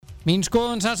Mín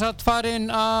skoðun sem sagt farin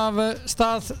af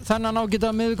stað þennan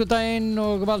ágæta miðvikudaginn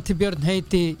og Valtý Björn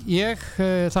heiti ég.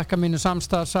 Þakka mínu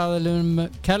samstarfsaðilum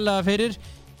kærlega fyrir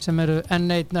sem eru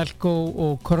N1, Elko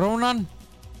og Krónan.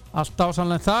 Allt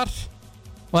dásamlegt þar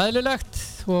og eðlilegt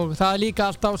og það líka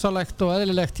allt dásamlegt og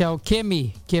eðlilegt hjá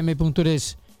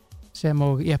Kemi.is sem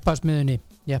og jeppasmiðunni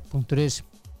jepp.is.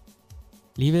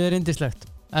 Lífið yndislegt,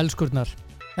 elskurnar.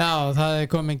 Já, það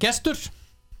komin gestur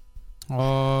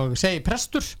og segi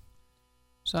prestur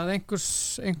sagði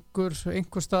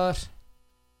einhver staðar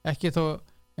ekki þó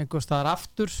einhver staðar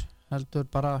aftur heldur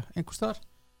bara einhver staðar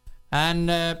en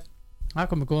það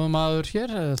komið góðum maður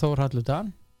hér Þór Hallur Dan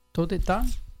Tóti Dan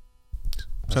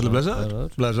Sælu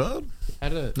blessaður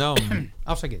Herðu,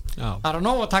 afsakið Já. Það er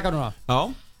nóg að taka núna Já.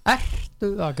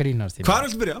 Ertu að grínast Hvar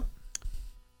viltu byrja?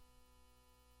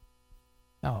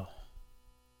 Já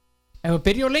Ef við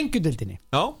byrja á lengjudildinni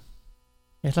Já.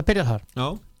 Ég ætla að byrja þar Já.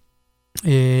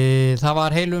 Það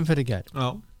var heil umferð í gær Já.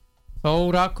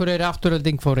 Þór Akureyri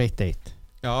Afturölding fór 1-1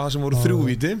 Já, það sem voru 3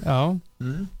 víti Já,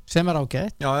 sem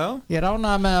ágætt Já, já Ég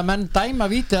ránaði með að menn dæma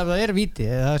víti ef það er víti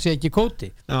eða það sé ekki kóti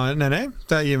Já, nei,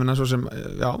 það ég finna svo sem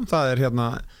já, það er hérna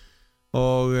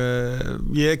og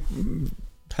ég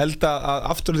held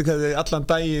að Afturölding hefði allan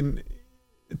daginn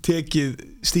tekið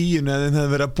stíginu eða þeim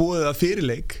hefði verið að búið að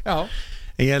fyrirleik Já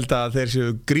En ég held að þeir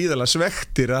séu gríðarlega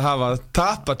svektir að hafa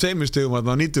tapað 2 stigum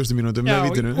á 90. mínútum með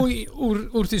vítinu.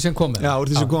 Úr því sem komið. Já, úr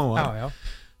því sem komið. Já.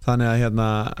 Þannig að hérna,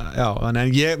 já, þannig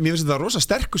en mér finnst þetta rosa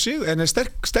sterkur sig, en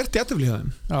sterkt jafntefli hjá þeim.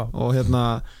 Já. Og hérna,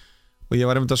 og ég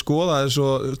var einmitt að skoða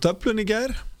þessu töflun í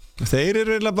gær. Þeir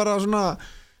eru eiginlega bara svona,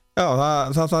 já,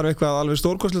 það þarf eitthvað alveg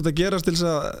stórkostlegt að gerast til þess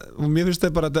að, og mér finnst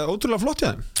þetta bara ótrúlega flott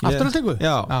hjá þeim. Afturöldingu?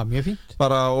 Já, mjög fínt.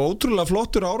 Bara ótrúlega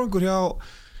flottur árangur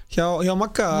hjá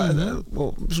Magga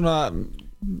og svona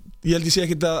ég held ég sé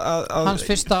ekkert að hans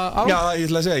fyrsta ár? Já, ég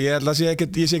ætla að segja,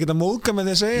 ég sé ekkert að móðga með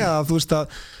því að segja að þú veist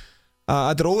að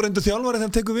þetta er óreyndur þjálfari þegar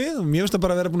hann tekur við og mér finnst það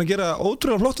bara að vera búin að gera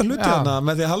ótrúlega flotta hluti þarna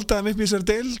með því að halda þeim upp í þessari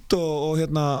deild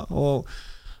og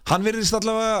hann virðist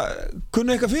allavega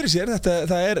kunna eitthvað fyrir sér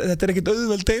þetta er ekkert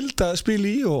auðveld deild að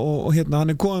spila í og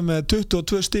hann er komið með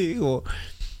 22 stig og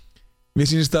mér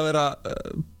sýnist að vera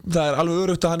það er alveg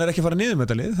örugt að hann er ekki að fara niður með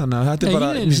þetta lið þannig að þetta er bara,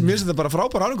 mér finnst þetta bara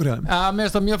frábær árangur hjá þeim. Já, mér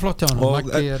finnst það mjög flott hjá hann og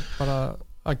Maggi er bara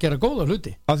að gera góða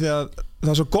hluti. Af því að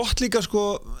það er svo gott líka sko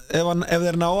ef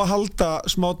þeir ná að halda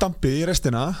smá dampi í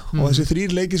restina og þessi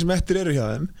 3 leikir sem eftir eru hjá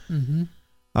þeim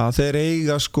að þeir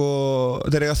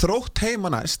eiga Þrótt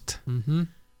heima næst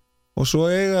og svo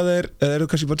eiga þeir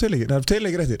eru kannski bara 2 leikir, það eru 2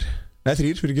 leikir eftir nei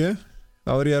 3 fyrir ekki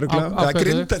þá er ég að rugla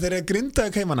þeir eiga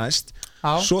Grindavík heima næst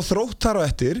svo Þrótt þar á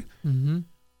eftir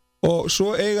og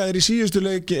svo eiga þeir í síðustu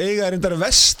leiki eiga þeir reyndar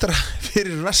vestra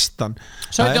fyrir vestan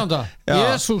 17.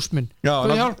 Jesús minn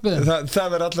hvað hjálpið þeim?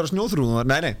 Það verður allar á snjóþrúðum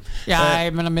nei Já,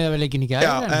 ég menna með að við leikin ekki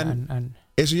en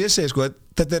eins og ég segi sko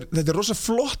þetta er rosa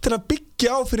flott til að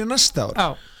byggja á fyrir næsta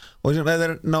ár og ef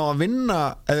þeir ná að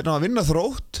vinna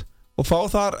Þrótt og fá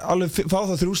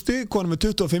það 3 stig konum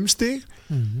með 25 stig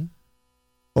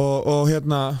og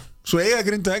hérna svo eiga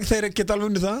Grindavík, þeir geta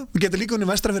alveg unnið það við geta líka unnið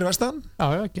vestra fyrir vestan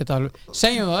Já, geta alveg,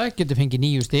 segjum það, geta fengið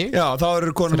 9 stig Já, þá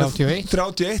eru konum með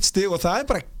 31 stig og það er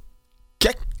bara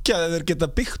geggjað ef þeir geta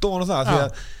byggt ofan á það því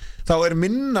að þá er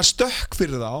minna stökk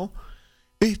fyrir þá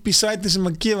upp í sæti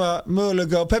sem að gefa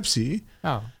möguleika á Pepsi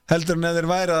heldur en ef þeir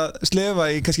væri að slefa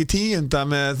í kannski 10.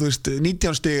 með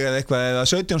 19 stig eða eitthvað eða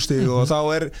 17 stig og þá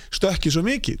er stökkið svo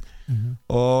mikið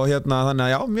og hérna þannig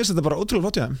að já, mér finnst þetta bara ótrúlega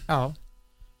flott hjá þeim Já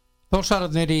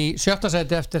Þórsararnir í 7.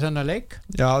 sæti eftir þennan leik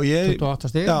 28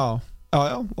 stig Já,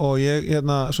 og ég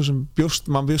hérna svo sem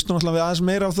mann bjóst náttúrulega við aðeins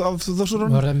meira af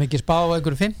Þórsararnum Var það mikið spá á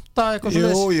einhverju 5. eitthvað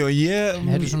svo Jú, ég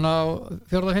er svona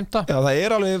 4. 5. Já, það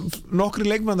er alveg nokkri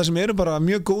leikmenn sem eru bara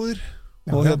mjög góðir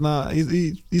og hérna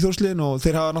í Þórsliðin og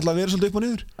þeir hafa náttúrulega verið svolítið upp og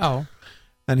niður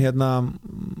en hérna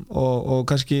og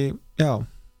kannski, já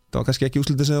það var kannski ekki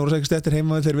úrslitið sem þeir voru sækist eftir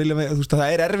heima þeir vilja, þú veist,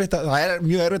 það er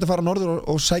mjög erfitt að fara norður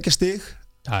og sækja stig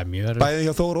bæði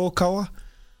hjá Þór og Káa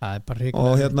það er bara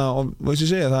og hérna og veist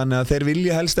ég segja þannig að þeir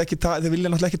vilja helst ekki þeir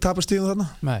vilja náttúrulega ekki tapa stigum þarna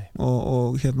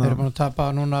og hérna þeir eru búin að tapa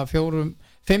núna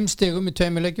 5 stigum í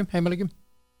 2 leikjum heimaleikjum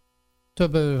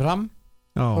töpuðu Fram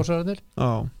Þórsararnir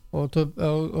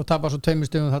og tapa svo 2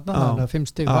 stigum þarna þannig að 5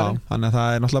 stig farin þannig að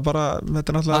það er náttúrulega bara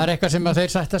það er eitthvað sem að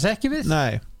þeir sættast ekki við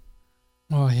nei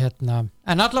og hérna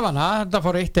en allavega þetta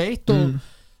fór 1-1 og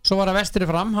svo var það Vestri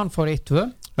Fram, hann fór 1-2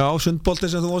 Já, sundbolti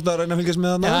sem þú vorst að reyna að fylgjast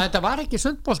með þarna Já, þetta var ekki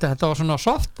sundbolti, þetta var svona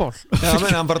softball Já,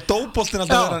 menn, hann bara dóboltin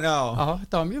alltaf Já,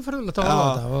 þetta var mjög fyrirlegt að horfa á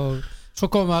þetta og svo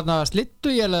komum við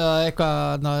slittuél eða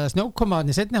eitthvað snjókoma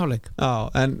í seinni hálfleik Já,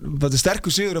 en þetta er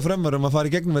sterkur sigur á Frömmurum að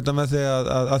fara í gegnum þetta með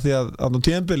því að á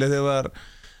tímabili þegar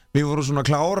við vorum svona að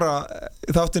klára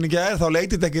þáttin í gær, þá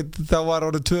leitið ekkert, þá var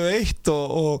orðið 2-1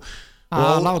 og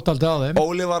láta aldrei á þeim.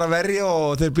 Óli var að verja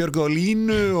og þeir björguðu á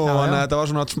línu og þannig að þetta var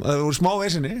svona, það voru smá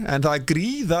veisinni, en það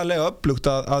gríðarlega öflugt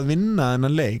að vinna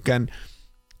þennan leik, en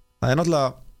það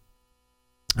náttúrulega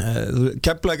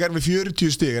Keflavík við 40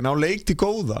 stig en á leik til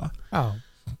góða.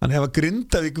 Þannig ef að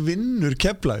Grindavík vinnur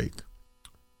Keflavík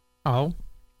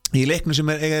í leiknum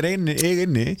sem eiga inni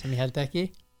sem ég held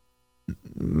ekki,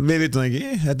 við vitum það ekki,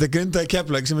 þetta Grindavík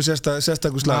Keflavík sem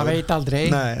sérstakur slagur, það veit aldrei.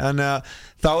 Nei, þannig að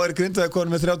þá Grindavík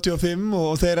konum með 35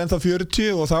 og þeir ennþá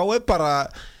 40 og þá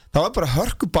bara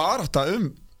hörku barátta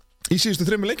í síðustu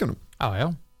 3 leikjunum.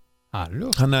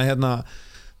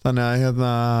 Þannig að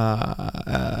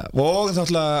og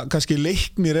náttúrulega kannski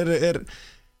Leiknir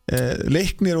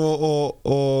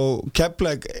og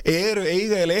Keflavík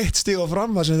eiga eitt stig á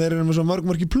fram þar sem þeir eru með svo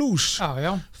mörg í plús.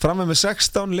 Fram með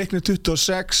 16, Leiknir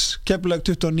 26, Keflavík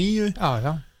 29.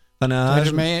 Þannig að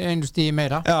það með einu stigi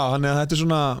meira. Þannig að þetta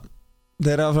svona,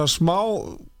 þeir eru að fara smá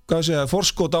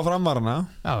forskot á framvarana.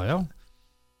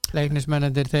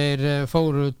 Leiknismennendir þeir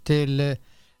fóru til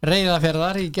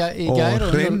Reyðarfjarðar í gær og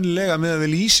hreinlega með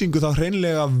við lýsingu þá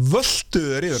hreinlega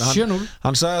völduðu þeir yfir. 7-0.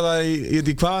 Hann sagði það, ég veit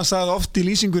ekki hvað hann sagði oft í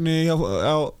lýsingunni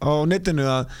á netinu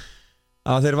að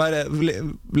þeir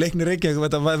Leiknir Reykjavík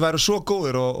þetta væru svo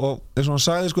góðir og eins og hann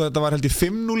sagði sko þetta var held í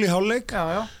 5-0 í hálfleik.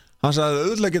 Hann sagði að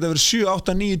auðvitað geta verið 7,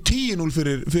 8, 9, 10-0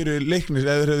 fyrir Leiknir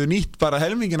eða þeir hefðu nýtt bara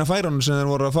helmingina færunum sem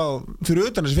þeir voru að fá fyrir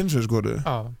utan þessi 5 skoru.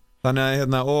 Þannig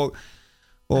að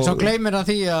en svo gleymir hann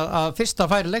því að fyrsta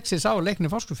færi leiksins á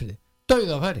Leikni Fáskrúðsfirði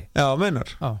dauða færi.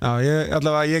 Meinar.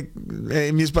 Ég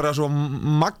finnst bara svo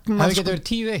magna. Það getur verið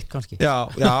 10-1 kannski.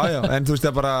 En þú veist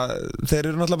það bara þeir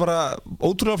eru náttúrulega bara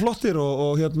ótrúlega flottir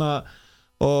og þetta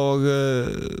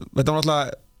var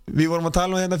náttúrulega við vorum að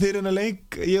tala hérna fyrir hennar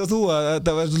leik ég og þú að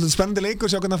þetta var svolítið spennandi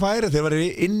leikur sjá hvernig það færi. Þeir varu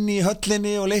inn í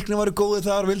höllinni og Leiknir varu góðir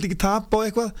þar og vildi ekki tapa og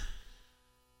eitthvað.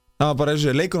 Það var bara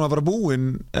leikurinn var bara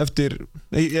búinn eftir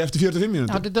 45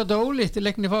 mínútur. Þetta er ólíkt í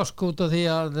Leikni Fásk út af því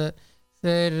að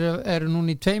þeir eru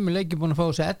núna í 2 leikjum búin að fá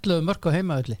sér 11 mörk á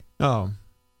heimavelli.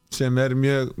 Sem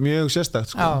mjög sérstakt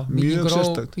sko. Mjög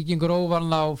sérstakt. Víkingur óvann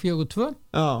á 4-2.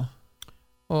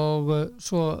 Og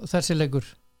svo þessi leikur.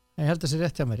 Ég held að það sé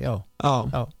rétt hjá mér,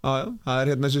 Það er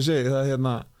hérna sem ég segi, það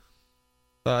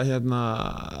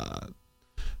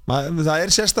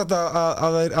sérstakt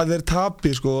að þeir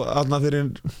tapi sko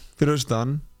alveg fyrir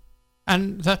austan.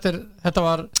 En þetta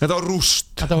var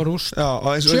rúst.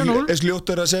 Eins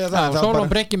ljótt að segja það. Sólon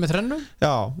Brekki með 3.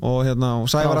 Og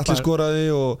Sævar Atli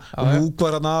skoraði og Múk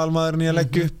var aðalmaðurinn í að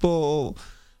leggja upp og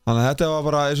þannig að þetta var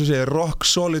bara eins og segja rock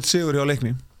solid sigur hjá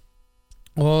Leikni.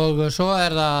 Og svo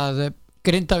það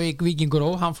Grindavík Víkingur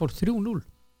hann fór 3-0.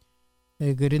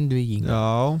 Grindvíking.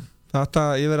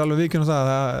 Ég verð alveg vikinn á það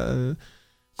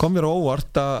kom mér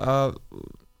óvart að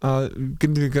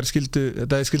Grindvíkingar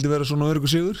skildi vera svona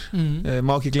öruggur sigur.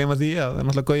 Má ekki gleyma því að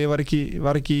náttúrulega Gaui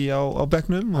var ekki á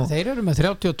bekknum. Þeir eru með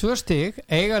 32 stig,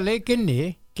 eiga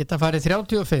leikinni, geta farið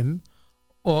 35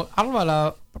 og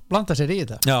alvarlega blanda sér í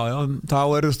þetta. Þá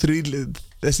eru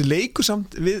þessi leikur samt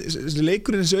þessi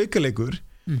leikurinn, þessi aukaleikur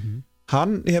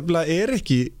hann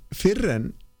ekki fyrr en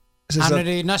hann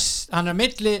er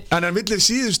milli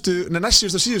síðustu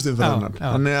umferðarinnar.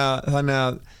 Þannig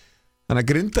að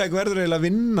Grindavík verður eiginlega að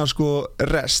vinna sko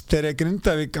rest þegar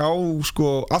Grindavík á sko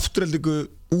afturheldingu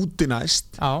úti næst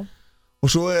og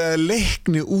svo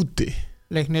Leikni úti.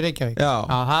 Leikni Reykjavík.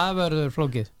 Það verður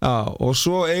flókið. Og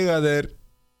svo eiga þeir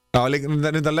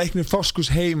Leikni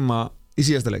Fáskrúðs heima í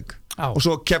síðasta leik og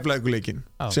svo Keflavíkurleikin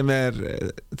sem þeir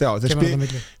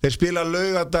spila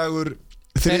laugardagur.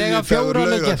 Þeir eiga 4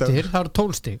 leik eftir, það eru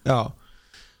 12 stig.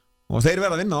 Og þeir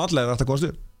verða að vinna á alla eða þetta góða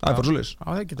stuð. Það er bara svoleiðis. Af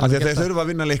því að þeir þurfa að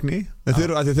vinna Leikni.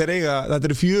 Þeir eiga, þetta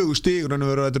eru 4 stig og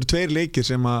þetta eru 2 leikir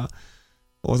sem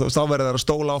og þá verður það að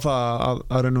stóla á það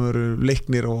að raun og veru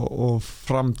Leiknir og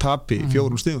Fram tapi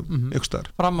 4 stigum ykkur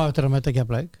staðar. Fram að þetta að mæta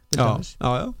Keflavík.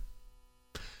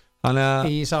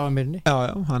 Í Sáamýrinni.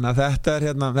 Þannig að þetta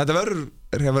verður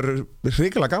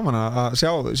hrikalega gaman að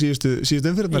sjá síðustu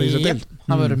umfyrirnar í þessar deild.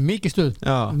 Það verður mikið stuð,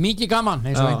 mikið gaman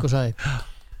eins og einhver sagði.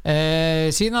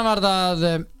 Síðan var það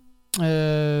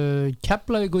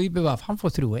Keflavík og IBVF, hann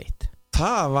fór 3-1.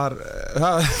 Það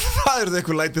eru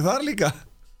eitthvað lætið þar líka.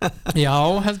 Já,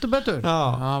 heldur betur.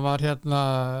 Hann var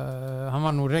hann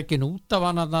var nú rekinn út af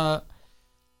hann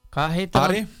hvað heitir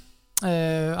Ari?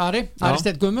 Ari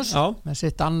Steinn Guðmunds með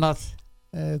sitt annað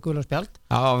gula spjald.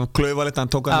 Klaufa litt, hann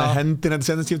tók hann með hendina til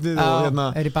seinnaskiptið og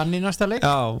í banni í næsta leik.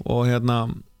 Og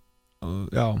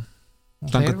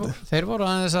þeir voru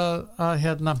aðeins að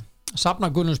safna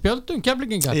gulum spjöldum,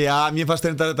 Keflvíkingar. Já, mér fannst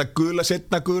þetta gula,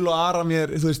 setna gul og Ara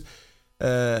mér, þú veist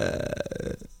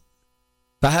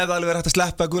það hefði alveg verið hægt að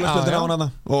sleppa gula spjöldin á hana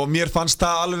og mér fannst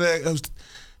það alveg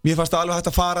hægt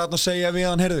að fara og segja við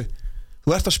hann, heyrðu, þú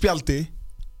ert á spjaldi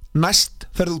næst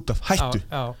ferð út af, hættu.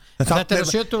 Þetta er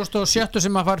 77.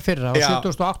 sem að fara fyrra og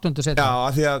 78. setna. Já,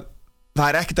 af því að það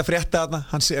er ekkert að frétta þarna,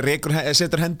 hann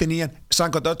setur hendin í hann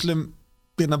samkvæmt öllum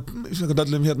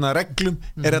reglum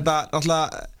er þetta alltaf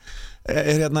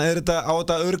er þetta á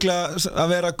þetta örugglega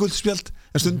að vera guldspjald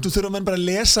en stundum þurfa menn bara að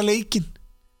lesa leikinn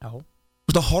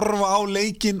að horfa á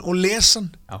leikinn og lesa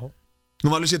hann nú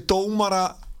alveg sé dómara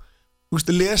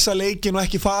lesa leikinn og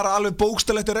ekki fara alveg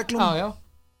bókstaflegt í reglum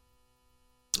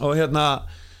og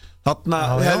þarna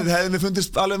hefði mér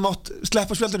fundist alveg mátt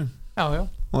sleppa spjaldunum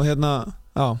og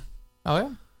Já,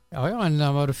 en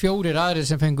það voru 4 aðrir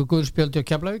sem fengu guðspjöldi á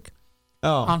Keflavík.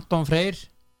 Anton Freyr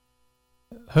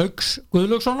Hauks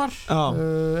Guðlaugssonar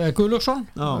Guðlaugsson,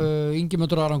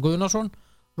 Ingimundur Aron Guðnason,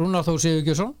 Rúnar Þór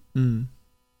Sigurgeirsson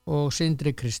og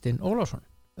Sindri Kristinn Ólafsson.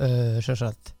 Sem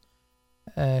sagt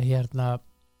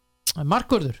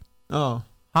Markvörður.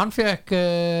 Hann fekk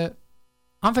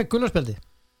guðlaugspjaldi.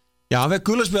 Já, hann fekk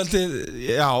guðlaugspjaldið,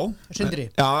 Sindri.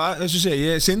 Já, þess að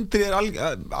segja, Sindri er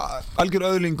algjör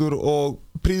öðlingur og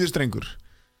príðustrengur.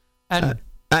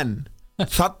 En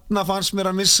þarna fannst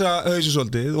mér að missa hausinn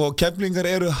svolítið og Keflvíkingar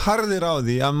eru harðir á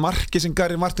því að markið sem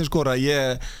Garri Martin skora,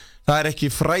 það er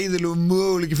ekki fræðilegu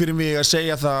möguleiki fyrir mig að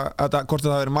segja hvort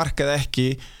það verið mark eða ekki.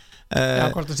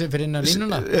 Hvort það sé fyrir innan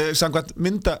línuna? Samkvæmt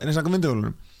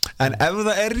myndavölunum. En ef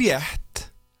það er rétt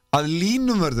að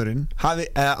línumvörðurinn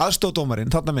aðstoðdómarinn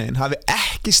þarna megin hafi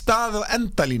ekki staðið á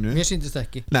endalínu. Mér sýndist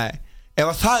ekki. Nei, ef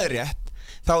að það er rétt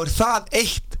þá er það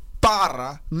eitt bara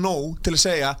nóg til að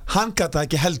segja hann gat það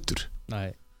ekki heldur.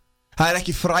 Nei. Það er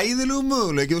ekki fræðilegu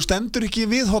möguleiki, þú stendur ekki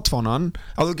við hotfánan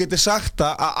að þú getur sagt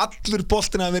að allur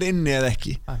boltinn hafi verið inni eða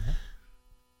ekki.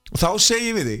 Og þá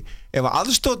segjum við þig, ef að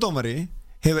aðstoðdómari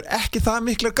hefur ekki það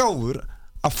miklar gáfur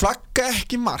að flagga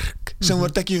ekki mark sem þú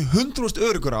ert ekki 100%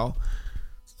 öruggur á,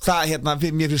 það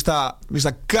mér finnst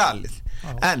það galið.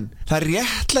 En það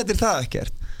réttlætir það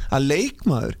ekkert að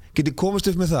leikmaður geti komist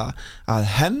upp með það að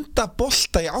henda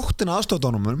bolta í áttina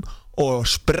aðstoðdómaranum og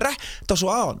spretta svo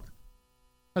á hann.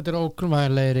 Þetta er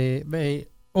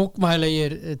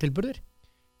ókvæðilegir tilburðir.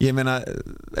 Ég meina,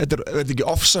 þetta er ekki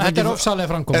ofsalega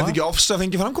framkoma. Er þetta ekki ofsalega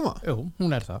fengið framkoma? Jú,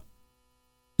 hún er það.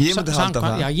 Ég myndi halda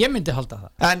það. Já, ég myndi halda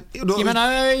það. Ég meina,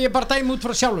 ég bara dæmi út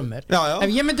frá sjálfum mér. Ef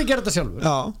ég myndi gera þetta sjálfur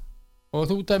og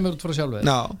þú dæmir út frá sjálfur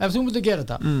ef þú myndir gera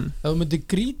þetta ef þú myndir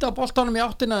grýta boltanum í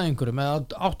áttina að einhverjum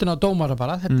eða áttina að dómara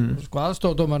bara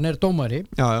aðstoðardómarinn er dómari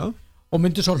og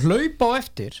myndir svo hlaupa á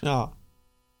eftir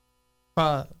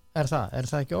hvað er það? Er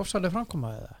það ekki ofsalega framkoma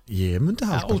eða? Ég myndi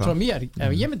halda það út frá mér,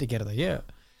 ef ég myndi gera það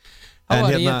þá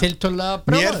var ég tiltölulega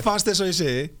brjálaður. Mér fannst þess að ég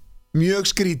segi mjög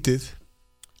skrítið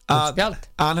að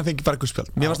hann fengi bara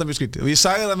guðspjald. Mér fannst það mjög skrítið og ég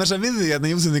sagði það með þess að við því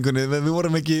í útsendingunni, við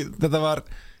vorum ekki,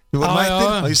 við vorum mættir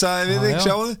og ég sagði við þig,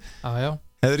 sjáðu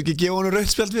hefur ekki gefið honum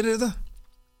rautt spjald fyrir þetta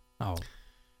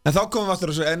en þá komum við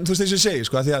aftur en þú veist þess að ég segi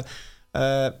sko, því að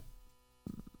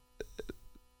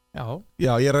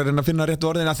ég er að reyna að finna réttu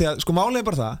orðin að því að sko málið er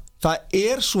bara það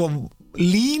er svo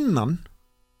línan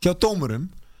hjá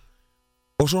dómurum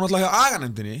og svo náttúrulega hjá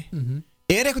aganefndinni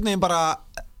er einhvern veginn bara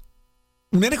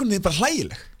hún er einhvern veginn bara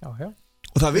hlægileg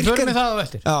og það virkar. Við förum við það á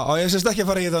eftir. Já, og ég sést ekki að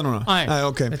fara í það núna.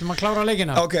 Okay. Við ætlum að klára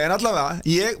leikina. Ok, en allavega,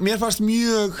 mér fannst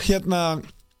mjög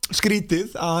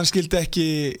skrítið að hann skildi ekki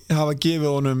hafa gefið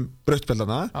honum rautt spjald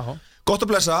þarna. Gott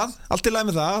að blessað, allt í lagi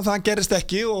með það gerist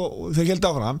ekki og þeir héldu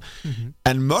áfram.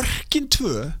 En mörkin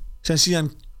 2 sem síðan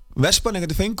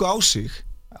Vestmannaeyingarnir fengu á sig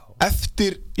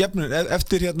eftir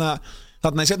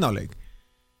þarna í seinni hálfleik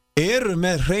eru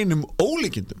með hreinum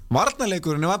ólíkindum.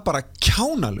 Varnarleikurinn var bara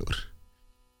kjánalegur.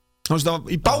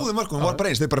 Í báðum mörkum var bara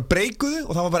eins, þeir bara breikuðu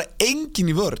og það var bara enginn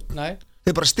í vörn. Nei.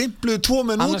 Þeir bara stimpluðu 2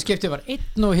 menn út. Annars skiptið var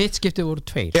 1 og hitt skiptið voru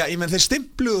 2. Já, ég menn þeir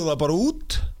stimpluðu það bara út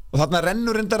og þarna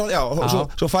rennur reyndar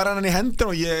svo fær hann í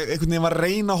hendur og ég einhvern veginn var að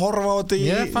reyna að horfa á þetta í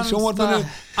sjónvarpinu. Ég fannst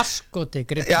það askoti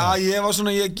gripp. Já, ég var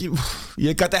svona,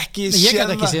 ég gat ekki séð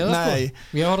það. Nei.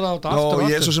 Ég horfði á þetta aftur og aftur.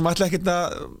 Og ég svo sem ætla ekkert að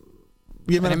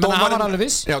ég meina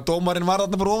dómarinn var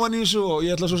þarna bara ofan í þessu og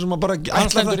ég ætla svo sem að bara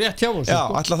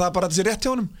ætla það bara að þessi rétt hjá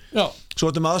honum. Svo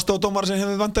þetta með aðstoðardómara sem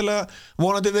hefur vantarlega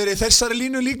vonandi verið í þessari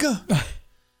línu líka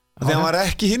þegar hann var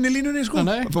ekki hinn í línunni sko.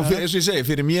 Eins og ég segi,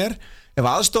 fyrir mér ef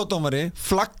aðstoðardómari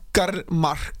flaggar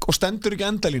mark og stendur ekki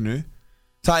endalínu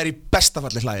það er í besta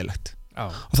falli hlægilegt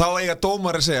og þá eiga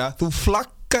dómari að segja þú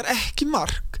flaggar ekki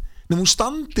mark nema þú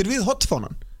standir við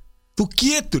hotfánan þú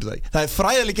getur það er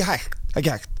fræðilega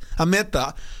ekki hægt að meta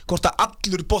hvort að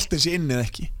allur boltinn sé inni eða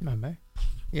ekki. Nei,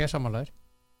 ég sammálaður.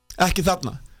 Ekki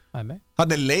þarna. Nei.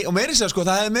 Þannig og meira sér sko,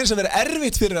 það hefði meira sér verið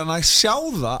erfitt fyrir hann að sjá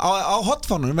það á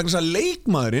hotfánunum vegna þess að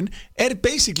leikmaðurinn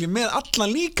basically með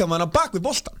allan líkamann á bak við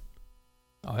boltan.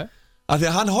 Já. Af því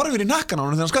að hann horfir í nakkan á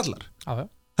hann þegar hann skallar. Já.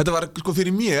 Þetta var sko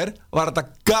fyrir mér var þetta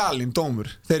galinn dómur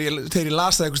þegar ég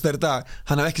las það einhvers þegar í dag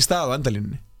hann hef ekki staðið á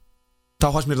endalínunni. Þá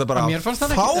fannst mér þetta bara mér fannst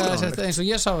það ekki, eins og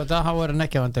ég sá þetta þá er hann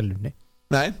ekki á endalínunni.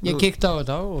 Nei, ég kíkti á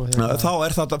þetta og þá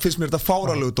er þetta, finnst mér þetta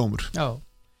fáránlegur dómur. Já.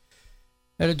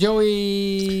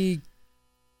 Joey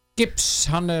Gibbs,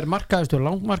 hann er markaðastur,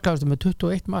 langmarkaðastur með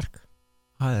 21 mark.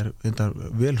 Það er þetta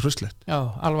vel hruslegt. Já,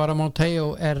 Alvaro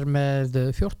Monteiro er með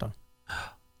 14.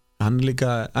 Hann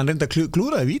reynda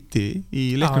klúraði víti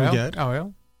í leiknum í gær. Já.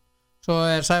 Svo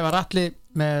er Sævar Atli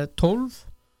með 12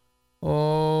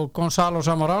 og Gonzalo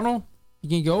Zamorano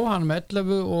hann með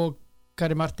 11 og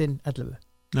Gary Martin 11.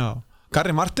 Já,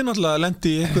 Gary Martin alltaf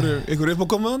lendi í einhverju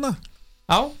uppákomu þarna.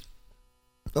 Já.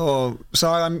 Og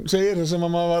sagan segir sem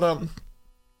að maður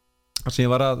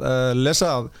var að lesa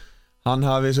að hann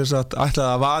hafi sem sagt ætlað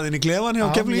að vaða inn í klefan hjá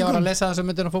Keflvíkingum. Já, ég var að lesa það sem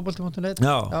myndir á fótbolti.net.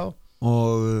 Já.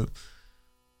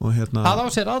 Og hérna það á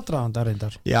sér aðdraganda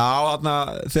reyndar. Já, þarna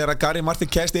þegar Gary Martin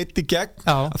kæst eitt í gegn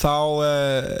þá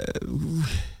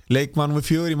leikmann við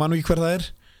 4, ég man ekki hver það er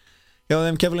hjá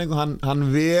þeim Keflvíkingum, hann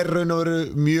raun og veru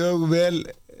mjög vel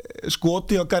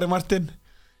skoti á Gary Martin,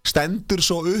 stendur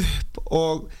svo upp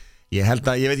og ég veit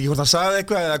ekki hvort hann sagði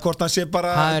eitthvað eða hvort hann sé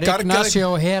bara það er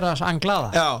Ignacio Heras Anglada.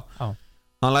 Já.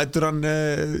 Hann lætur hann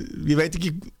ég veit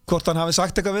ekki hvort hann hafi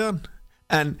sagt eitthvað við hann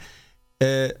en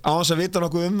á þess að vita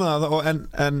nokkuð það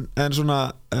en svona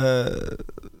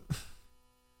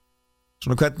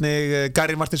hvernig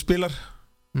Gary Martin spilar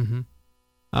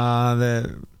að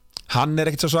hann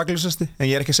er ekkert svo svaklusasti en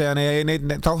ég er ekki að segja nei,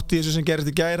 þátt í þessu sem gerist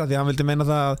í gær því hann vildi meina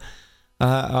það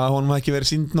að honum hafi ekki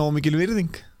verið sýnd nógu mikil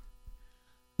virðing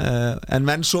en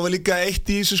menn svo var líka eitt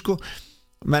í þessu sko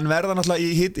menn verða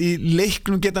náttúrulega í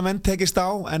leiknum geta menn tekist á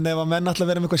en ef að menn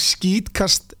náttúrulega verða með eitthvað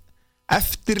skítkast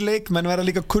eftir leik, menn verða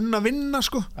líka að kunna vinna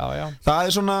sko. Já. Það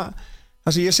er svona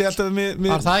það sem ég segi alltaf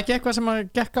var það ekki eitthvað sem að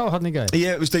gekk á hann í gær?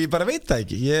 Ég bara veit það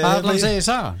ekki það er alltaf að segja í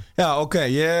sagan. Já, ok,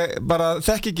 ég bara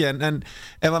þekki ekki en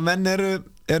ef að menn eru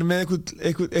með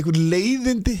einhver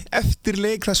leiðindi eftir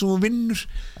leik þar sem hún vinnur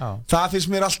það finnst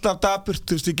mér alltaf daburt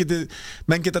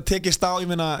menn geta tekist á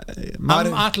hann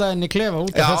ætlaði inn í klefa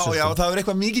út af þessu. Já, það er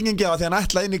eitthvað mikið gengi á því hann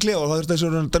ætlaði inn í klefa og það er þessu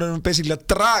basically að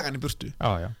draga hann í burtu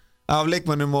af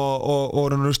leikmönnum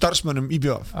og starfsmönnum í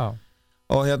BF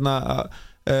og hérna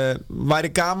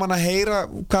væri gaman að heyra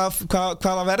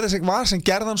hvaða verðið var sem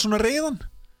gerði hann svona reiðan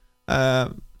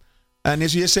en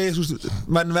eins og ég segi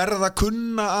menn verða að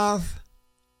kunna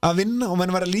að vinna og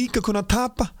menn verða líka að kunna að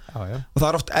tapa og það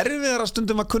er oft erfiðar að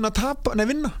stundum að kunna að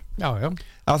vinna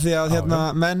af því að hérna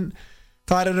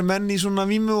þar eru menn í svona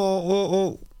vímu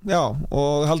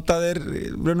og halda þeir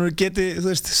geti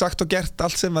sagt og gert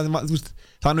allt sem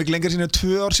það er nú ekki lengur síðan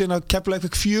 2 ár síðan að Keflavík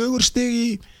fekk 4 stig í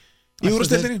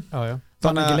úrvalsdeildinni.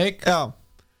 Þannig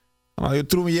að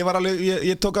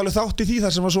ég tók alveg þátt í því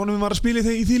þar sem að sonum við var að spila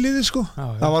í því liði sko.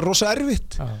 Það var rosa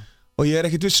erfitt og ég er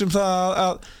ekkit viss það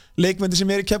að leikmenni sem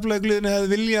er í Keflavík-liðinu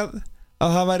hefði viljað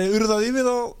að það væri urðað yfir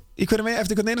þá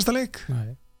eftir hvern einasta leik.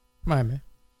 Nei.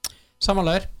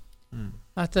 Samanlegar.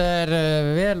 Þetta er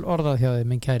vel orðað hjá þig,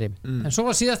 minn kæri. En svo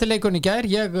var síðasti leikurinn í gær,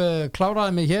 ég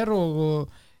kláraði mig hér og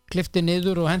klifti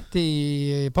niður og hendi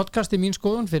í podcasti Mín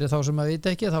skoðun fyrir þá sem að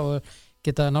vita ekki þá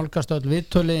geta nálgast öll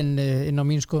viðtölin inn á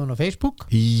Mín skoðun á Facebook.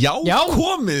 Já,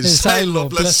 komið sæl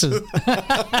og blessuð.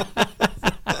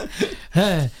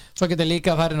 Svo geta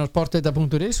líka að fara inn á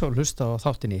sportveita.is og hlusta á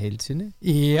þáttin í heild sinni.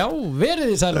 Já,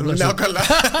 verið í sæl og blessuð. Nákvæmlega.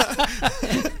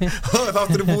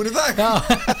 Þáttur búin í dag. Já.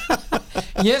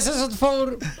 Ég sem sagt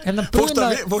fór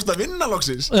Fórst að vinna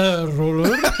loksins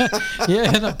Rúlur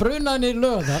Ég brunaði niður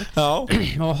Laugardal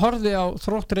og horfði á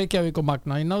Þrótt Reykjavík og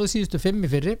Magna. Ég náði síðustu 5 í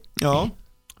fyrri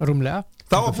rúmlega.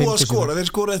 Það var búið að skora, þeir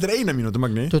skoraði eftir 1 mínútu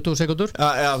Magni 20 sekundur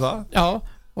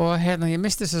og ég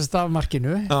misti þess að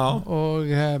stafmarkinu og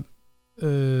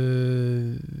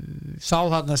sá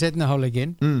þarna seinni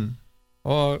hálfleikinn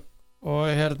og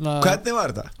hvernig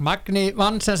var þetta? Magni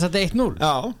vann sem sagt 1-0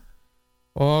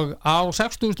 og á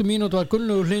 60. mínútu var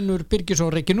Gunnlaugur Hlynur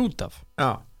Birgisson rekinn út af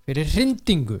fyrir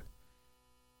hrindingu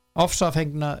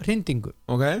ofsafengna hrindingu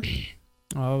og það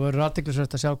verður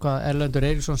athyglisvert að sjá hvað Erlendur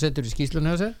Eiríksson setur í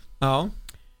skýrslunni á sig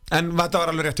en þetta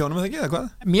var alveg rétt hjá honum eða ekki, eða hvað?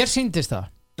 Mér sýndist það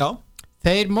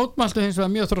þeir mótmæltu hins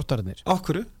vegar mjög þróttararnir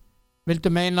okkur?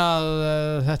 Vildu meina að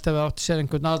þetta hefði átt sér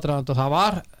einhvern aðdragand og það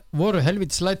voru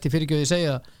helviti slæti fyrir ekki að ég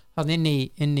segja hann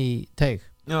inn í teig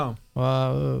Já.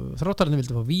 og Þróttararnir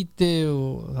vildi fá víti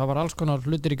og það var alls konar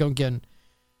hlutir í gangi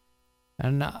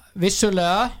en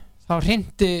vissulega þá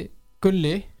hrinti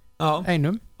Gulli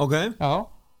einum Já.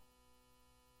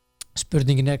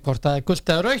 Spurningin hvort það gult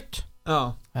eða rautt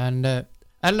en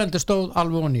Erlendur stóð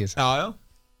alveg onni í þessu já.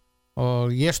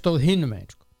 Og ég stóð hinum einn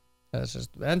sko.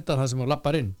 Enda það sem hún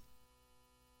lappar inn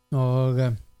og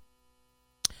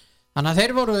þannig að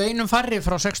þeir voru einum færri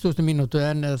frá 60. mínútu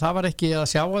en það var ekki að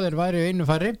sjá að þeir væri einum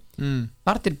færri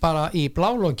þar til bara í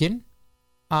blálókin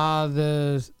að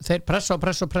þeir pressa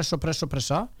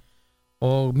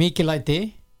og mikið læti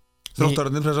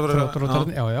Þróttararnir pressa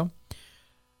já.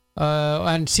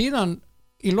 En síðan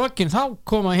í lokin þá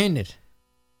koma hinnir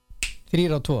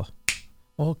 3-2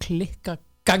 og klikka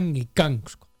gang í gang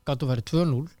sko. Gátu að vera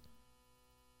 2-0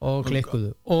 og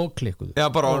klikkuðu Já,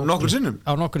 bara á nokkru sinnum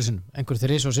einhver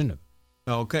 3 sinnum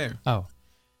Já, ok Já.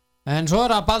 En svo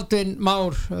það Baldvin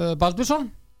Már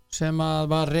Baldvinsson sem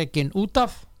var rekinn út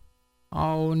af á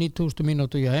 90.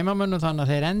 mínútu í heimamönnum þannig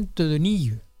að þeir enduðu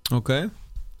 9 Ok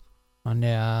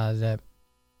Þannig að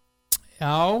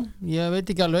já, ég veit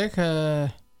ekki alveg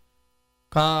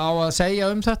hvað á að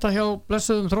segja þetta hjá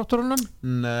blessuðum Þrótturunum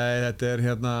Nei,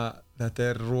 þetta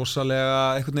er rosalega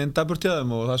einhvern veginn daburt hjá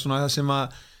þeim og það er svona það sem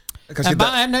að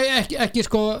En ekki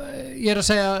sko, ég er að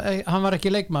segja hann var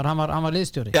ekki leikmaður, hann var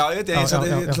liðstjóri Já, ég ætla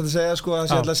að segja sko það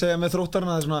sem ég ætla að segja með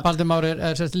Þróttarana Baldur Már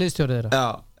er sérst liðstjóri þeirra Já,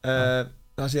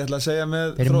 það sem ég ætla að segja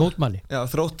með Þeir eru mótmæli Já,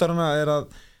 Þróttarana er að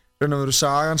raun og veru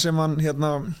sagan sem hann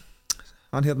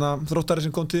Þróttari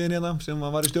sem kom tíðin sem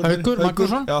hann var í stjórnum Haukur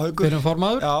Magnússon, fyrir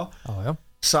formaður Já.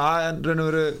 Sagan raun og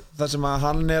veru það sem að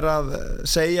hann er að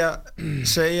segja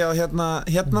hérna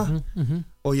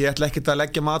og ég ætla ekkert að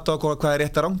leggja mat á hvað er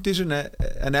rétt að rangt í þessu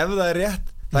en ef það er rétt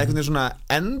það er einhvern veginn svona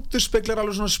endurspeglar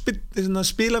alveg svona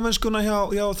spílamennskuna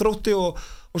hjá Þrótti og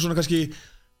svona kannski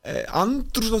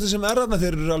andrúmslofti sem er þarna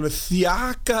þeir eru alveg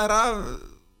þjakaðar af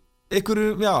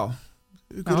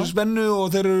einhverju spennu og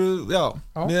þeir eru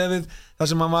með við það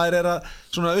sem maður er að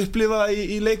svona upplifa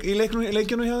í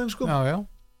leikjunum hjá þeim sko Já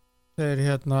þeir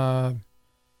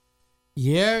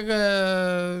ég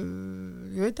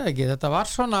veit það ekki þetta var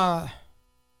svona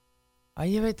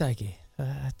ég veit það ekki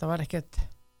þetta var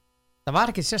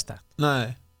ekkert sérstakt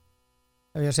Nei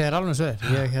ef ég segir alveg svo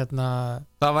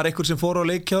það var einhver sem fór á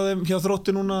leik hjá þeim hjá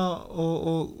Þrótti núna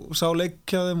og sá leik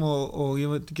hjá þeim og ég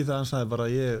veit ekki það hann sagði bara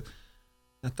ég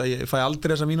fæ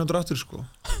aldrei þessa mínútur aftur sko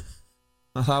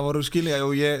það voru skilja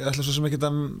og ég ætla svo sem ekki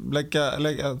að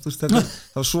leggja þú veist þetta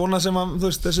það var svona sem að þú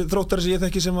veist þessi Þróttari sem ég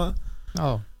þekki sem að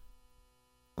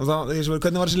og það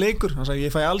hvernig var þessi leikur hann sagði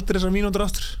ég fæ aldrei þessa mínútur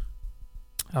aftur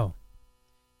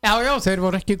Já, þeir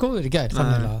voru ekki góðir í gær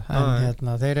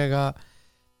en þeir eiga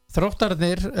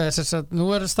Þróttararnir, nú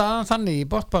er staðan þannig í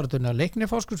botnbaráttunni að Leiknir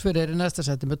Fáskrúðsfirði er í næsta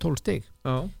sæti með 12 stig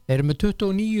þeir eru með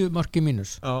 29 mörk í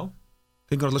mínus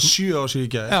fengur alltaf 7 á sig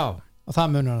í gær og það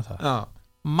munur hann það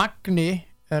Magni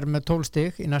er með 12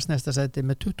 stig í næsta sæti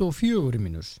með 24 í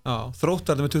mínus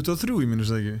Þróttararnir með 23 í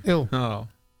mínus eða ekki? Jú,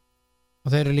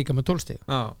 og þeir eru líka með 12 stig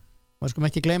og við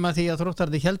skulum ekki gleyma því að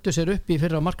Þróttararnir héldu sér upp í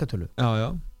fyrra markatölu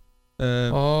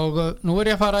og nú er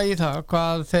ég að fara í það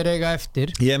hvað þeir eiga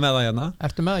eftir ég er með það hérna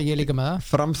Ertu með það? Ég er líka með það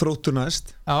Fram Þróttur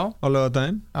næst á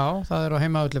laugardaginn það er á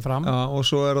heimavelli Fram og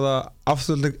svo er það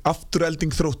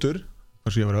Afturelding Þróttur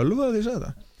kannski ég var ölvað að því að segja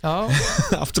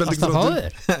þetta Afturelding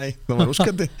Þróttur Nei, það var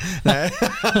óskandi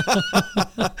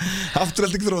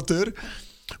Afturelding Þróttur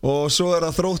og svo er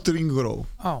það Þróttur Inguró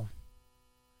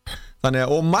þannig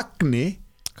að og Magni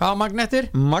Hvað á Magni eftir?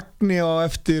 Magni á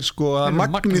eftir sko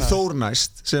Magni Þór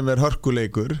næst sem er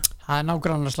hörkuleikur Það er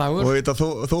nágrannar slagur og þetta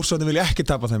Þórsarnir vilja ekki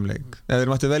tapa þeim leik ef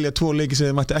þeir mætti velja 2 leiki sem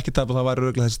þeir mætti ekki tapa það væri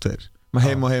örugglega þessi 2 með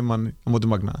heim og heimann á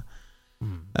móti Magna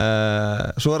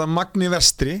svo er það Magni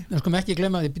Vestri Við skulum ekki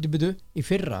glemma því byttu í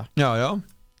fyrra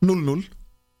 0-0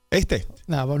 1-1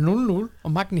 það var 0-0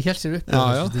 og Magni hélt sér upp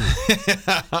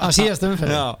á síðasta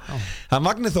umferð það er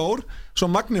Magni Þór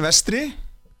svo Magni Vestri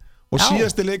og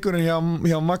síðasti leikurinn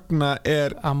hjá Magna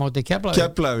er á móti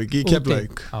Keflavík í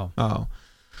Keflavík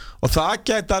og það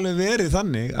gæti alveg verið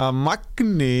þannig að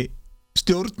Magni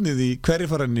stjórniði hverju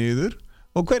fara niður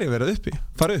og hverju fara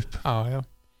upp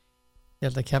ég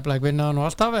held að Keflavík vinna það nú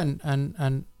alltaf en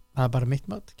það er bara mitt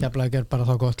mat Keflavík er bara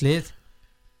þá gott lið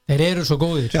Þeir eru svo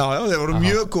góðir. Já, þeir voru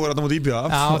mjög góðir þarna móti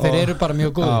IBF. Já, þeir eru bara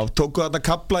mjög góðir. Já, tóku þarna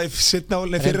kafla í seinni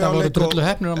hálfleik fyrir Þeir voru hálfleik drullu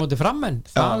heppnir á móti Fram-menn.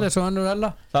 Það svo önnur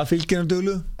ella. Það fylgir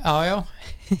duglu. Já.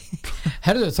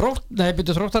 Herðu,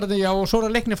 Þróttararnir, já, og svo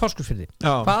er Leiknir Fáskrúðsfirði.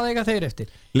 Hvað eiga þeir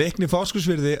eftir? Leiknir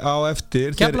Fáskrúðsfirði á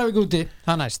eftir. Keflavík úti,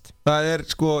 það næst. Það er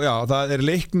sko, já, það er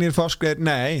Leiknir Fáskrúðsfirði,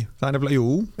 nei, það er nefnilega,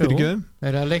 fyrirgefum.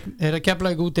 Þeir eru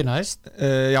Keflavík úti næst.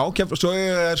 Já, svo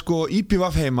er sko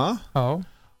IBF heima. Já.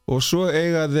 Og svo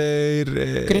eiga þeir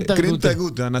Grindavík úti.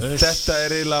 Þannig að þetta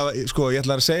er eiginlega, sko, ég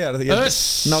ætla að segja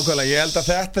nákvæmlega, ég held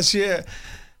að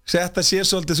þetta sé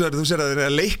svolítið svo, þú sér að þeir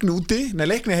eru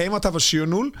Leikni heima tapar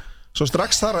 7-0, svo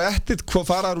strax þar á eftir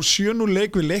faraður úr 7-0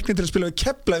 leik við Leikni til að spila við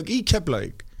Keflavík í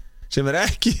Keflavík, sem er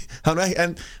ekki,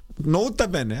 en nota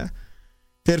bene,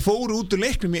 þeir fóru út úr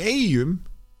leiknum í Eyjum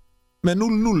með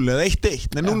 0-0 eða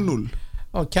 1-1, með 0-0.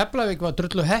 Og Keflavík var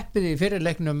drullu heppið í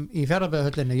fyrirleiknum í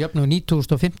Fjarðabyggðarhöllinni, jöfnum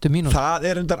 9050 mínútur. Það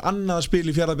er undar annað spil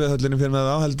í Fjarðabyggðarhöllinni fyrir með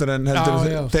þá, heldur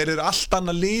þeir eru allt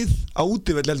annað lið á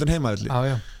útivelli heldur en heimavelli.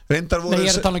 Reyndar voru... Nei,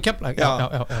 ég er að tala um Keflavík.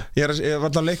 Ég var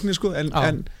að tala um Leikni, sko,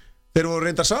 en þeir voru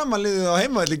reyndar saman liðið á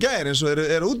heimavelli í gær eins og þeir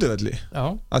eru útivelli.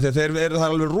 Af því að það er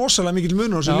alveg rosalega mikill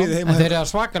munur á þessu liði heima. En þeir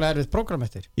eru svakalega erfitt prógram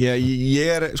eftir.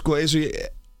 Ég er, sko, eins og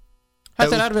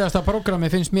Þetta er erfiðasta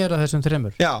prógrami finnst mér að þessum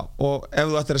þremur. Já, og ef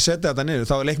þú ættir að setja þetta niður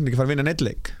þá er Leiknir ekki fara að vinna neitt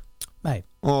leik. Nei.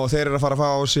 Og þeir eru að fara að fá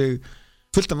á sig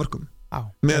fullt af mörkum. Já.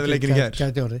 Með leikin í gær.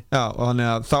 Gæti orðið. Já, og þannig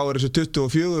að þá er þessu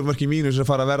 24 mörk í mínus að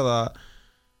fara að verða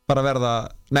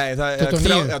nei, það er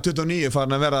 29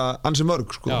 farin að verða ansi mörg,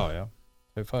 sko. Já.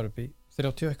 Þau fara upp í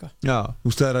 30 eitthvað. Já, þú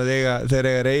veist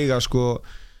þeir eiga sko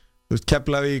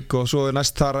Keflavík og svo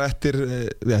næst þar eftir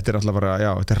þetta er alltaf bara,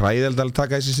 já, þetta er ræðild að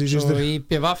taka þessi Svo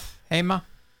IBF heima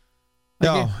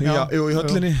Já, í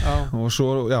höllinni og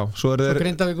svo er þeir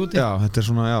Grindavík úti. Já, þetta er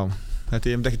svona, já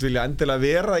þetta ég myndi ekkert vilja endilega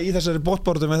vera í þessari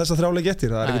botbortu með þessa þrjáleik eftir,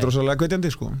 það er ekkert rosalega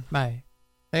hvetjandi, sko. Nei,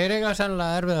 þeir eiga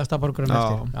sennilega erfiðasta borgurum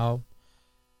eftir.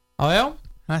 Já,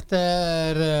 þetta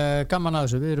er gaman að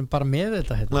þessu, við erum bara með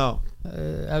þetta hérna.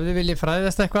 Ef þið viljið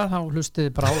fræðast eitthvað, þá hlustið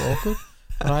þið bara á okkur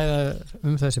ræða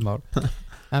þessi mál.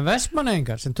 En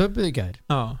Vestmannaeyingar sem töpuðu í gær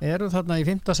eru þarna í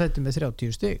 5. sæti með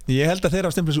 30 stig. Ég held að þeir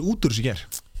hafa stemplað þessu út úr þessu gær.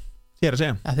 Ég er að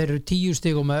segja. Þeir eru 10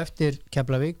 stigum eftir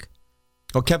Keflavík.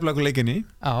 Og Keflavík leikinni.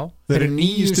 Já, þeir eru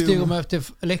 9 stigum eftir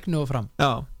Leikni og Fram.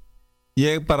 Já,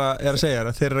 ég bara er að segja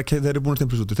að þeir eru búin að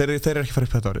stempla þessu út úr. Þeir eru ekki farið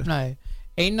upp þetta árið. Nei,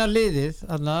 eina liðið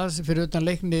þarna fyrir utan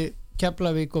Leikni,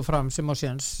 Keflavík og Fram sem á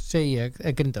séns, segi ég,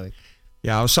 er Grindavík.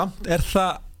 Já, samt er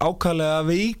það ákvæðlega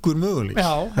veikur möguleik.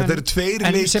 Já, þetta eru 2 leikir.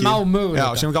 En sem á möguleika. Já,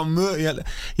 sem á möguleika.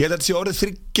 Ég held að þetta sé orðið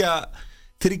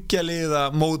þriggja liða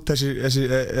mót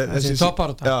þessi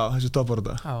topparúta. Já, þessi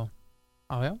topparúta.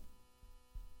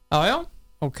 Já,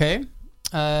 ok.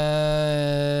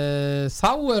 Þá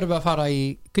erum við að fara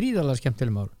í gríðarlega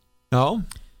skemmtileg mál. Já.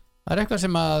 Það er eitthvað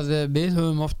sem að við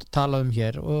höfum oft talað um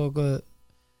hér og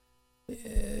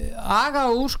aga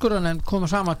og úrskurðarnefnd koma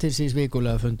saman til síns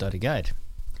vikulega fundar í gær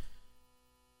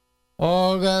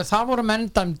og það voru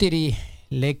menn dæmdir í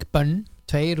leikbönn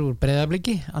 2 úr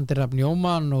Breiðabliki, Andri Rafn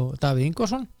Jómann og Davíð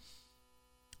Ingvarsson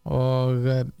og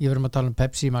ég verðum að tala um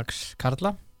Pepsi Max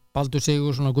Karla, Baldur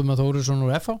Sigursson og Guðmann Þórisson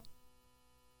úr FH,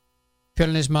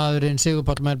 Fjölnismaðurinn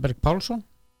Sigurpáll Melberg Pálsson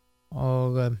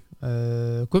og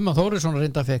Guðmann Þórisson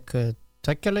reynda fekk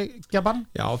 2 leikja bann.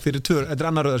 Já, fyrir 2, þetta er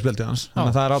annar rauðarspjaldið hans.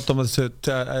 Þannig að það er áttúrulega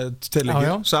 2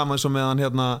 leikir, saman eins og meðan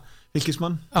hérna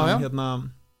Fylkismann.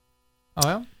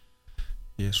 Já.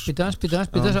 Býta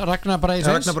Ragnar Bragi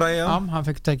Sveins. Hann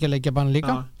fekk 2 leikja bann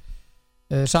líka.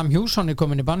 Sam Hjússon er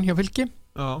komin í bann hjá Fylki.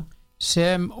 Já.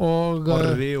 Sem og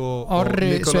Orri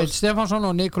Sveit Stefánsson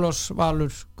og Nikolás Val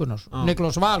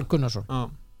Gunnarsson.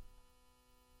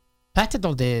 Þetta er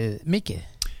dálítið mikið.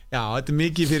 Já, þetta er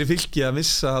mikið fyrir Fylki að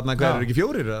missa þarna, hvað eru ekki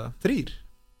 4 eða 3?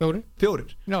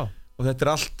 4. Já. Og þetta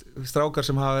er allt strákar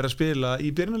sem hafa verið að spila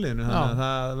í byrjunarliðinu, þannig að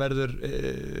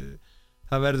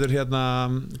það verður hérna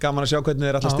gaman að sjá hvernig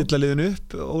þeir alltaf stilla liðinu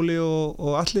upp, Óli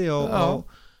og Alli í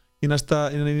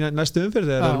næstu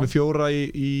umferð þegar þeir eru með 4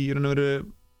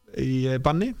 í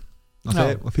banni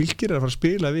og Fylkir er að fara að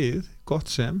spila við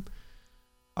gott sem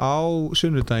á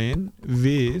sunnudaginn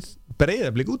við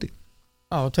Breiðablik úti.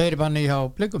 Já, 2 banni hjá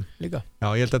Blikum líka.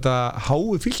 Já, ég held að þetta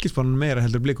hái Fylkisbann meira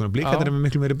heldur Blikunum. Blikarnir er með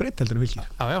miklu meiri breytt heldur en Fylkir.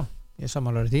 Já, ég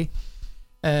sammála því.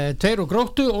 2 úr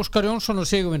Gróttu, Óskar Jónsson og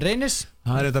Sigurvin Reynis.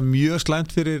 Það er þetta mjög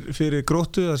slæmt fyrir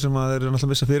Gróttu, þar sem að þeir eru náttúrulega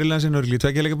að missa fyrirlega sinni, örgli í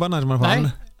 2 leikja banna, þar sem hann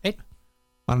Nei, 1.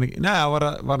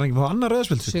 Var hann ekki fá annar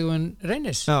rauðspjald? Sigurvin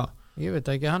Reynis? Já. Ég veit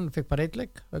ekki, hann fekk bara 1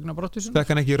 leik vegna brotthúsinu.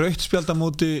 Fekk hann ekki rautt spjald á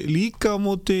móti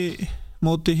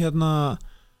hérna,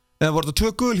 eða voru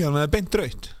þetta 2 gul hjá hann eða beint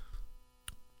rautt?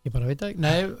 Ég bara veit það ekki.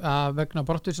 Nei, vegna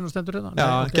brottvísinu stendur þetta.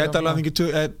 Já, gæti alveg að fengi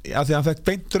af því að hann fekk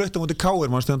beint rautt á móti Káir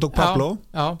manstu, hann tók Pablo.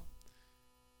 Já.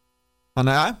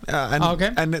 Þannig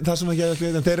en það sem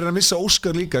ekki þeir eru að missa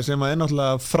Óskar líka sem er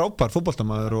náttúrulega frábær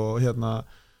fótboltamaður og hérna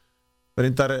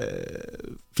reyndar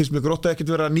finnst mér Grótta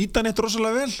ekkert vera að nýta neitt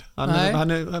rosalega vel.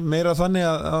 Hann er meira þannig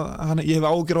að ég hef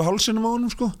ágjör á hálsinum á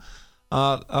honum sko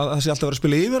að það sé alltaf verið að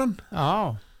spila yfir hann.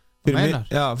 Já.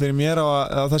 Fyrir mér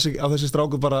á þessi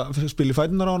stráku bara spila í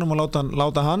fætunar á honum og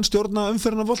láta hann stjórna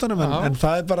umferðina á boltanum en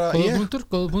það er bara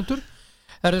góðu punktur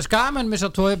Það eru Skagamenn missa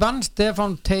 2 í bann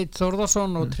Stefán Teit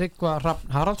Þórðarsson og Tryggva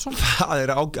Hrafn Haraldsson Það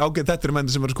er ágætt þetta er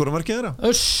menn sem eru skora markið þeirra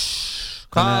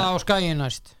Hvað á Skaginn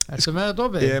næst? Ertu með þetta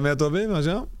opið? Ég er með þetta opið, maður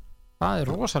sjá Það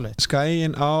er rosalegt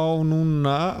Skaginn á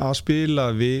núna að spila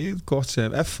við gott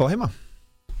sem F á heima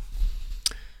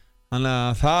Þannig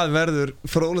að það verður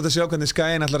fróðlegt að sjá hvernig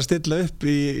Skaginn ætlar að stilla upp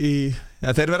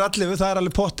þeir verða allir, það er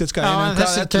allir pottið Skaginn Já, en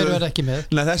þessir tveir verða ekki með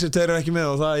Nei, þessir tveir verða ekki með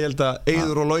og það ég held að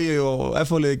Eiður og Logi og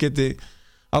F-liði geti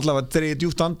allavega dreigið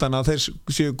djúpt andan að þeir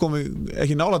séu komið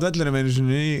ekki nálægt vellinum einu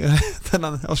sinni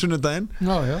þennan á sunnudaginn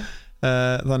Já.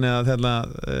 Þannig að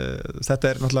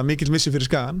þetta er náttúrulega mikil missi fyrir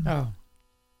Skagann Já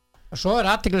Svo er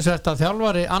athyglisvert að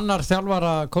annar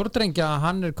þjálfara kórdrengja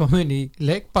hann er komin í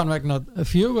leikbann vegna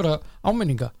 4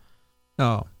 áminninga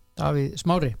Já. Davíð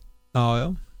Smári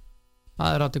Já. Það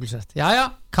er athyglisvert Jæja,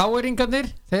 Káiringarnir,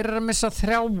 þeir eru að missa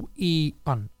 3 í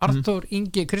bann Arthur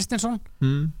Ingi Kristinsson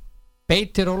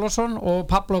Beitir Ólafsson og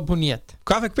Pablo Buniet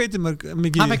Hvað fekk Beitir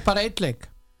mikið? Hann fekk bara 1 leik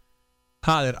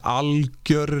Það er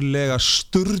algjörlega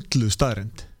sturluð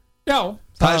staðreynd Já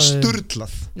Það er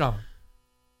sturlað Já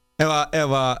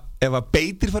Ef að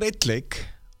Beitir fær 1 leik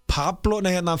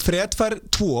Fred fær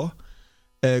 2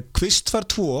 Kvist fær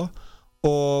 2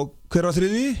 og hver var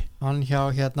þriði? Hann hjá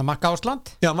Mark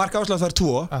Ásland Já, Mark Ásland fær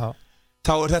 2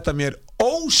 Þá er þetta mér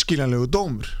óskiljanlegu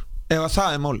dómur ef að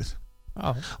það er málið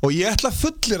og ég ætla að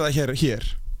fullira það hér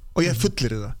og ég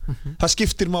fullir það Það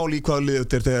skiptir máli í hvaða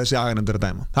liðut er þegar þessi aganefndir að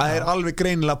dæma Það er alveg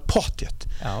greinilega pottjætt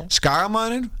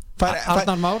Skagamaðurinn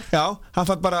Arnar Már Já,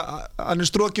 hann er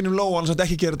strókin lóa hann satt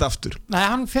ekki gera þetta aftur Nei,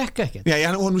 hann fekk ekki Já,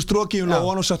 hann er strókin lóa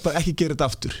hann satt bara ekki gera þetta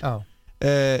aftur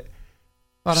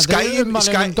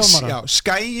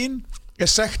Skaginn er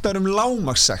sektar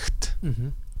lágmarkssekt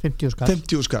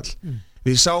 50 skall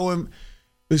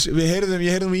Við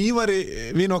heyrðum í Ívari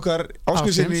vin okkar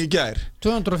áskilsinni í gær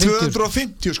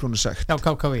 250 skrúnu sekt Já,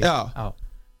 KKV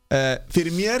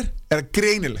Fyrir mér er það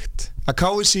greinilegt að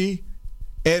KSI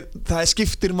það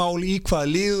skiptir máli í hvaða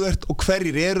liðu ert og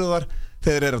hverjir eru þar þegar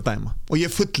þeir eru að dæma og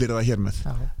ég fullir það hér með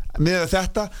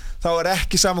þetta þá er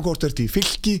ekki saman hvort ert í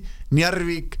Fylki,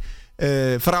 Njarðvík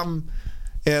Fram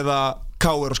eða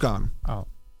KR og Skagan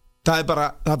það er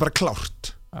bara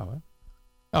klárt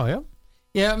Já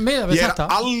Ég er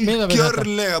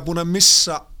algjörlega búin að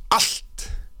missa allt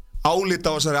álita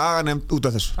á þessari aganefnd út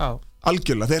af þessu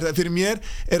algjörlega, fyrir mér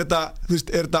er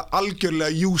þetta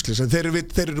algjörlega useless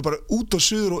þeir eru bara út og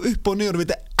suður og upp og niður og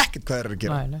vita ekkert hvað þeir eru að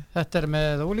gera Nei, þetta er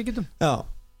með ólíkindum Já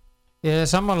Ég er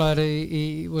sammálaður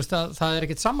það er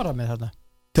ekkert samræð með þarna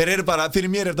Þeir eru bara,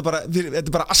 fyrir mér er þetta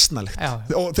er bara asnalegt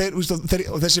og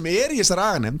þeir sem er í þessar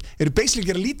aganefnd eru basically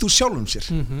að gera lítið úr sjálfum sér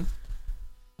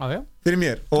fyrir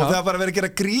mér og það er bara verið að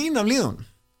gera grín af liðunum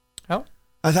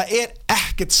að það er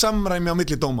ekkert samræmi á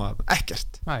milli dóma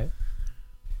ekkert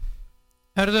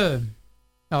Herðu,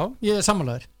 já, ég er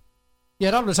sammálaður Ég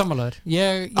er alveg sammálaður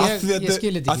Ég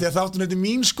skilir því Af því að þáttunum þetta er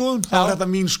mín skoðun þá er þetta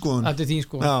mín skoðun Þetta er þín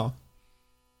skoðun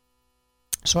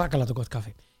Svakalega gott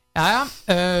kaffi Jæja,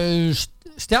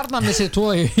 Stjarnan missið 2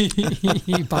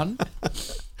 í bann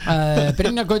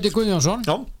Brynjar Gauti Guðjónsson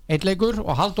 1 leikur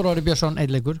og Halldór Orri Björnsson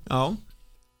 1 leikur Já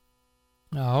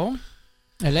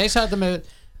Ég leysa þetta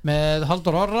með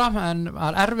Halldór Orra en það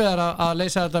er erfiðar að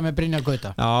leysa þetta með Brynjar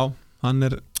Gauta Já Hann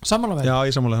er sammála Já,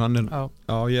 ég sammála hann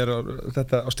ég er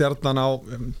þetta á Stjarnan á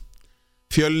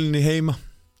Fjölni heima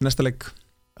næsta leik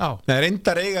Nei,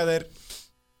 reyndar eiga þeir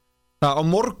það á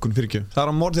morgun fyrir ekki það er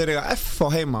á morgun þeir eiga F á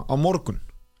heima á morgun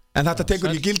en þetta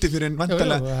tekur ekki gildi fyrir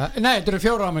vantarlega Nei, þetta eru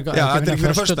 4 ámingar Já, þetta er ekki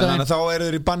fyrir föstudag þannig að þá eru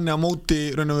þeir í banni á móti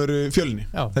raun og veru Fjölni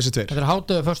þessi 2 Þetta er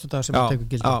hátöðu föstudag sem tekur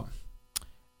gildi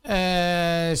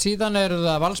Síðan eru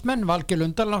það Valsmenn Valgeir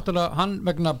Lundal, náttúrulega hann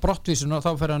vegna brottvísun og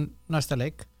þá fer hann næsta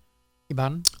leik í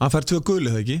bann Hann fær 2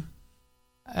 gulið, ekki?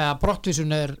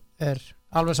 Brottvísun er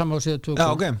alveg saman á síðan 2 gulið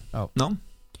Já, ok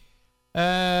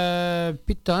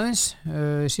Býta aðeins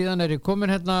síðan er ég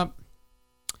komin hérna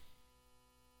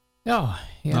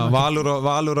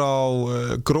Valur á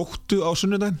Gróttu á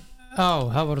sunnudaginn Já,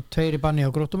 það voru 2 í banni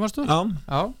á Gróttu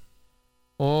Já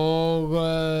og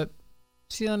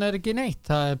síðan er ekki neitt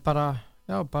það er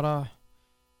bara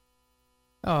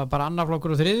Já, bara annar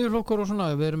flokkur og þriðju flokkur og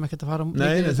svona, við erum ekkert að fara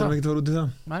Nei, við þurfum ekkert að fara út í það.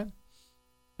 Nei.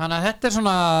 Þannig að þetta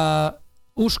svona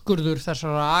úrskurður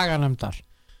þessara aganefndar.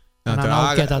 Þannig að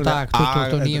ágæta dag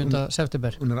 29.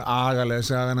 september. Hún agalega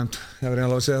þessi aganefnd, ég verði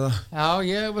alveg að segja það. Já,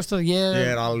 ég veist að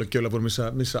ég alveg gjöflega búin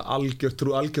að missa algjör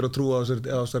að trúa á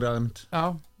þessari aganefnd. Já,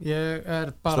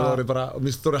 ég bara Mér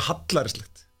finnst það orðið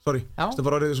hallærislegt. Sorry. Það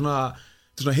bara orðið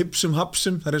svona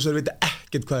hipsum-hapsum, það eins og þeir vita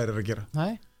ekkert hvað þeir að gera.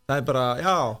 Nei. Það bara,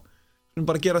 já, við skulum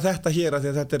bara gera þetta hér af því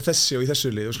að þetta þessi og í þessu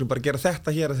lið, við skulum bara gera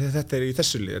þetta hér af því að þetta í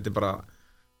þessu lið. Þetta bara,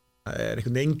 það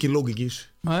einhvern veginn engin lógík í þessu.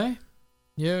 Nei,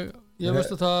 ég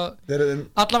veist að það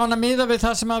allavega miða við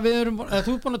það sem að við erum, eða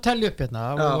þú búin að tellja upp hérna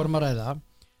og við vorum að ræða,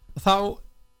 þá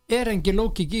engin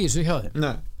lógík í þessu hjá þeim.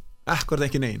 Nei, ekkert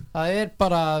ekki nein. Það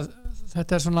bara,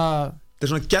 þetta svona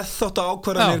geðþótta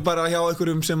ákvarðanir bara hjá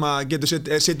einhverjum sem að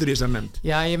situr í þessar nefnd.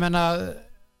 Já, ég meina,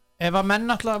 ef að menn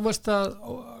alltaf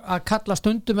að kalla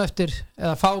stundum eftir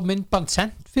eða fá myndband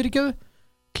sent fyrir gjöfu,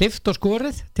 klift og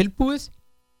skorið, tilbúið.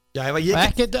 Já,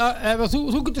 ef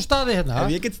þú getur staðið hérna.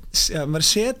 Maður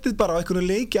setið bara á einhverju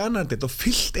leiki annar dild og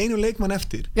fyllt einu leikmann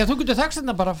eftir. Já, þú getur þess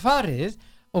vegna bara farið,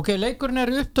 ok,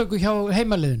 leikurinn upptöku hjá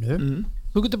heimaliðinu,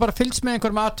 þú getur bara fylgst með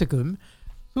einhverjum atvikum,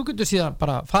 þú getur síðan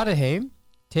bara farið heim,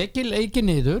 tekið leiki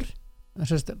niður,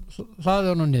 hlaðið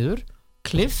honum niður,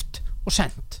 klift og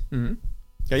sendt.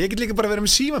 Já, ég get líka bara verið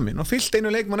með síma minn og fyllt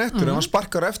einu leikmann eftir og hann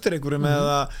sparkar eftir einhverjum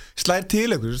eða slær til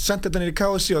einhverjum, sendt þetta niður í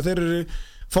KSI og þeir eru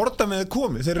fordæmið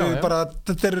komið, þeir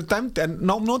eru dæmdi, en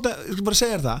ég skal bara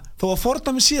segja það, þó að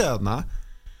fordæmið síða þarna,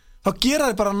 þá gera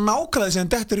þeir bara nákvæmlega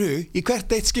sem dettur hug í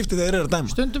hvert eitt skipti þeir eru að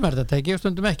dæma. Stundum þetta tekið og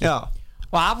stundum ekki. Já.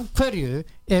 Og af hverju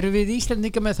eru við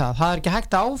Íslendingar með það? Það ekki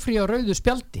hægt að áfrýja rauðu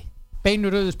spjaldi,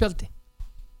 beinu rauðu spjaldi.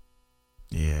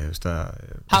 Ég veist að...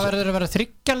 Það verður að vera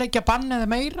 3 leikja bann eða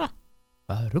meira?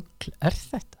 Hvað rugl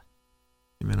þetta?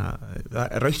 Ég meina,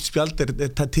 rautt spjald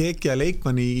það tekið að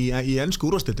leikmann í ensku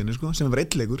úrvalsdeildinni, sko, sem bara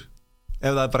 1 leikur.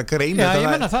 Ef það bara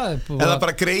greinilegt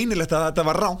bara greinilegt að þetta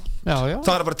var ránt.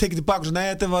 Það bara tekið tilbaka og svo, nei,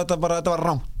 þetta var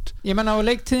ránt. Ég meina á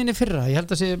leiktíðinni fyrra, ég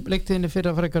held að sé leiktíðinni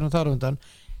fyrra frekar þar undan.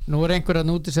 Nú einhverja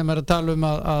núti sem að tala um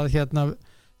að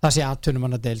það sé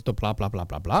atvinnumannadeild og bla bla bla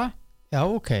bla bla. Já,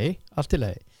 ok, allt í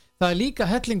lagi. Það líka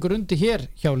hellingur undir hér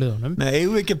hjá liðunum. Nei,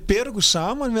 eigum við ekki að bera okkur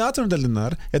saman við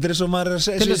atvinnudeildirnar? Þetta eins og maður að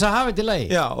segja... Til þess að hafa þetta í lagi.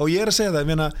 Já, og ég að segja það, ég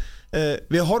meina,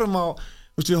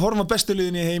 við horfum á bestu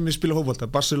liðin í heimi spila fótbolta.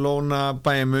 Barcelona,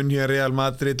 Bayern München, Real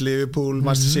Madrid, Liverpool,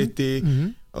 Manchester City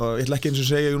og ég ætla ekki eins og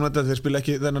segja United, þeir spila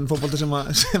ekki þennan fótbolta sem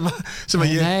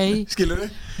að ég skilur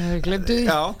við. Glemdu því.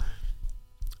 Já.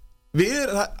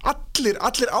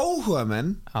 Allir áhugamenn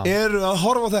eru að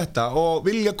horfa á þetta og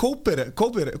vilja kópi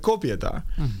þetta.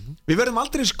 Við verðum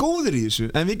aldrei skóðir í þessu,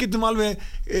 en við getum alveg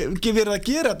verið að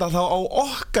gera þetta þá á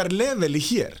okkar leveli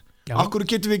hér. Akkur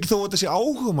getum við ekki þó að þetta sé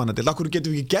áhugamannadeild, akkur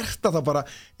getum við ekki gert það bara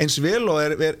eins vel og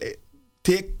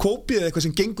kópið eitthvað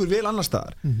sem gengur vel annar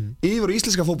staðar yfir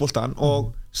íslenska fótboltan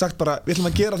og sagt bara, við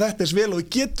ætlum að gera þetta eins vel og við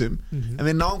getum, en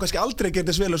við náum kannski aldrei að gera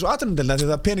þetta eins vel og svo atvinnudeildina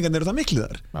því að peningarnir eru það miklu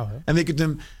þar. En við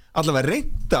getum allavega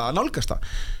reynda að nálgast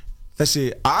það. Þessi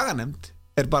aganefnd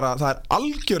bara, það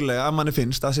algjörlega að manni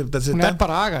finnst að hún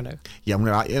bara agaleg. Já,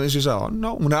 hún eins og ég sagði,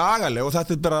 hún agaleg og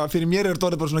þetta bara, fyrir mér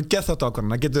þetta bara svona geðþátt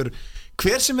ákvarðan. Það getur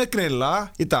hver sem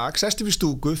greinilega í dag, sest upp í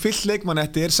stúku, fyllt leikmann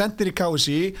eftir, sendir í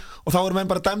KSI og þá eru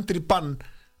menn bara dæmdir í bann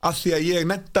af því að ég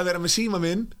nefndi að vera með síma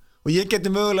minn og ég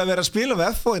geti mögulega að vera að spila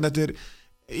með FH eftir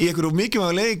í einhverju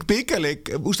mikilvæg leik,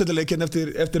 byggarleik, úrslitaleik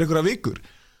eftir einhverja vikur.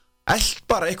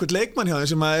 Bara einhvern leikmann hjá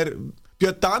þeim sem að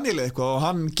Björn Daniel eitthvað og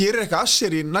hann gerir eitthvað að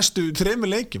sér í næstu 3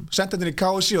 leikjum, sendi hann í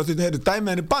KSI og þetta hefur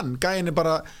dæmið henni bann, gæin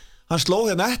bara hann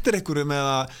slóð hérna eftir einhverjum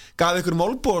eða gaf einhverjum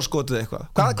olbúaskotið eitthvað.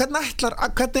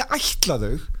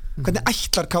 Hvernig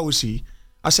ætlar KSI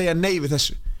að segja nei við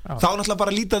þessu? Þá náttúrulega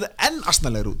bara lítaði enn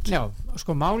asnalegur út. Já,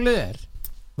 sko málið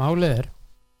er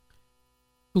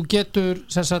þú getur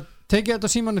tekið þetta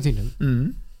á símanu þínum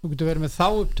þú getur verið með þá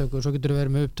upptöku og svo getur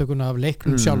verið með upptökuna af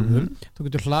leiknum sjálfum þú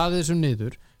getur hlaðið þessu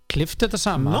niður klift þetta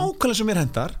saman nákvæmlega sem mér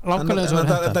hendar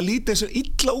þetta lítið eins og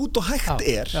illa út og hægt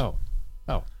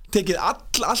tekið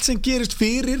allt sem gerist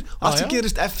fyrir og allt sem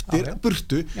gerist eftir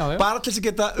burtu bara til þess að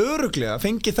geta öruglega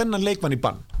fengið þennan leikmann í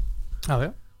bann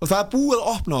og það búið að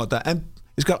opna á þetta en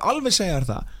ég skal alveg segja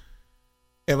það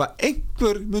ef að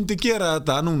einhver myndi gera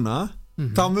þetta núna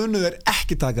þá munu þeir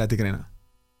ekki taka þetta í greina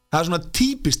það svona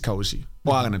típist KSI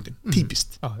og aganefndin,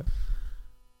 típist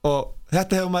og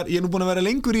þetta hefur maður, ég er nú búin að vera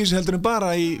lengur í þessu heldur en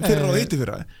bara í fyrra og hitti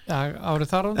fyrra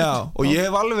árið þar og ég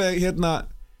hef alveg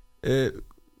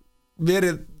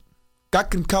verið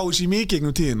gagnrýnt KSI mikið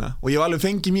gegnum tíðina og ég hef alveg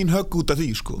fengið mín högg út af því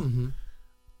sko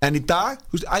En í dag,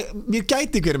 þú veist, mér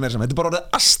gæti ekki verið meira saman. Þetta er bara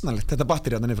orðið asnalegt, þetta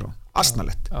batteri þarna niður frá.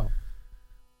 Asnalegt.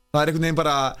 Það er einhvern veginn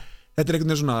bara, þetta er einhvern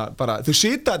veginn svona bara, þau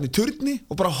sita þarna í turni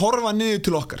og bara horfa niður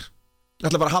til okkar. Ég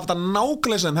ætla bara að hafa þetta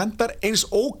nákvæmlega sem hendar eins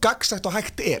ógagnsætt og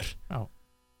hægt er.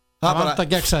 Það er bara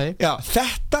gegnsæði. Já,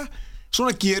 þetta,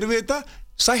 svona gerum við þetta,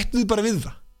 sættum við bara við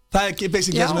það. Það er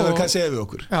basically það sem við verðum að segja við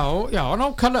okkur. Já,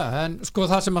 nákvæmlega, en sko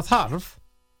það sem að þarf,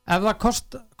 ef það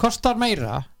kostar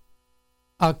meira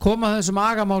að koma þessum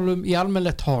agamálum í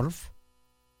almennilegt horf,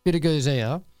 fyrir ekki að ég segja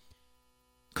það.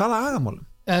 Hvaða agamálum?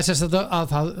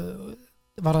 Að það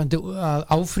varðandi að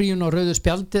áfríun og rauðu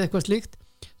spjaldi eitthvað slíkt.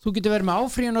 Þú getur verið með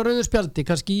áfríun og rauðu spjaldi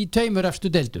kannski í 2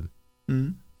 efstu deildum.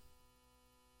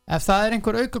 Ef það er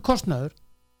einhver auka kostnaður,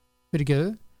 fyrir ekki að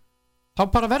þá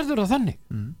bara verður það þannig.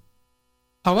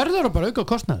 Þá verður það bara auka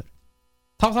kostnaður.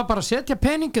 Þá það bara að setja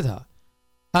peningi það.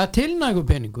 Það er tilnægur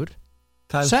peningur.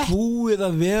 Það er búið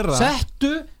að vera.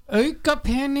 Settu auka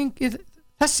pening í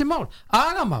þessi mál.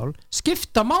 Agamál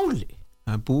skipta máli.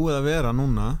 Það er búið að vera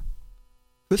núna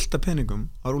fullt af peningum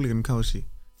á rúleikunum KSÍ.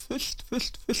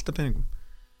 Fullt af peningum.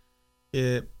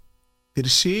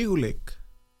 Fyrir sigurleik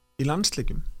í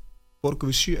landsleikjum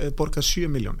borgað 7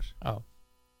 milljónir.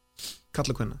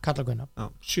 Karla kvenna.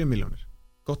 7 milljónir.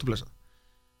 Gott að blessa.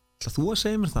 Ætlar þú að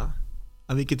segja mér það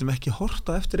að við getum ekki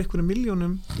horta eftir einhverjum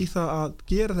milljónum í það að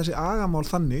gera þessi agamál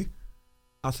þannig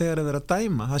að þegar er verið að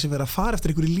dæma það sé verið að fara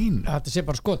eftir einhverju línu. Þetta sé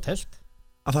bara skothelt.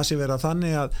 Að það sé verið að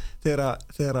þannig að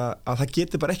þegar að það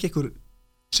geti bara ekki einhver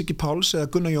Siggi Páls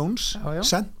eða Gunnar Jóns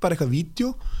sent bara eitthvað vídeo,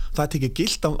 það er tekið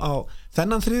gilt á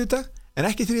þennan þriðjudag en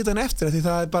ekki þriðjudaginn eftir af því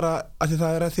það er bara af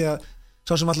því að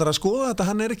sá sem allar að skoða þetta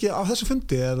hann er ekki á þessu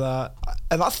fundi eða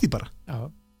að því bara.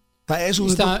 Það er svo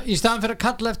í staðan fyrir að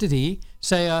kalla eftir því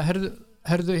segja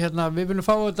herðu hérna við viljum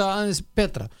fá þetta aðeins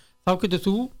betra þá getur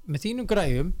þú með þínum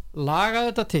græjum laga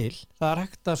þetta til, það er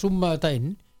hægt að summa þetta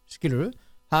inn, skilurðu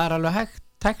það er alveg hægt,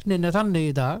 teknin er þannig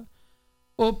í dag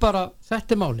og bara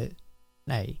þetta er málið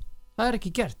nei, það er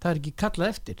ekki gert, það er ekki kallað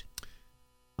eftir.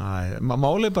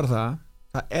 Málið er bara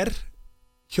það er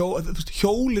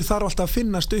hjólið þarf alltaf að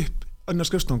finnast upp önnur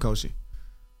skrifstofan KSÍ.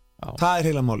 Það er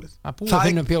heila málið.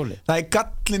 Það er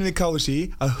gallin við KSÍ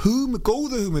að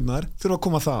góðu hugmyndnar þurfa að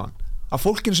koma þaðan af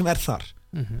fólkinu sem er þar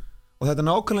og þetta er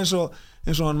nákvæmlega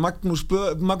eins og hann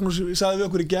Magnús sagði við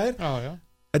okkur í gær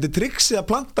þetta er trixið að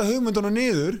planta hugmyndunum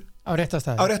niður á rétta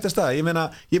staði. Ég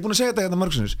meina, ég er búin að segja þetta hérna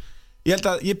mörgsinnus.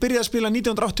 Ég byrjaði að spila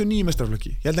 1989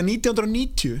 meistaraflokki. Ég held að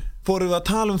 1990 fórum við að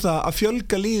tala um það að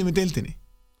fjölga liðum í deildinni.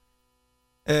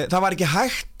 Það var ekki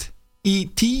hægt í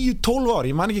 10-12 ár,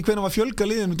 ég man ekki hvernig var fjölga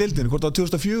liðum í deildinni, hvort það var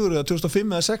 2004 eða 2005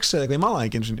 eða 2006 eða eitthvað, ég man það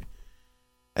ekki einu sinni.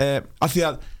 Af því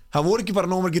að það voru ekki bara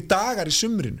nógu margir dagar í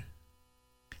sumrinu.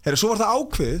 Svo var það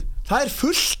ákveðið, það er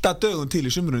fullt af dögum til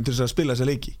í sumrinu til þess að spila þessa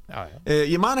leiki.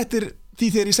 Ég man eftir því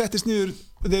þegar ég settist niður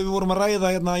þegar við vorum að ræða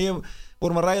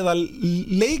vorum að ræða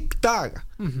leikdaga.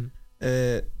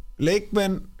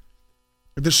 Leikmenn,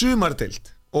 þetta er sumardeild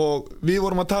og við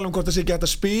vorum að tala um hvort það sé ekki hægt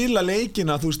að spila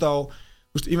leikina þú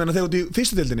veist ég meina þegar út í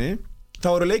fyrstu deildinni þá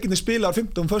eru leikinni spila á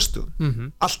 15 föstudum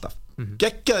alltaf,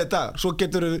 geggjaði dagar svo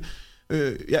getur í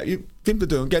 50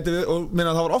 dögum getur við, og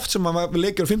meina það var oft sem að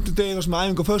leikir á 50 degi og sem að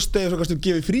æfingu á föstudegi og svo kannski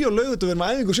gefið frí á laugardag og verið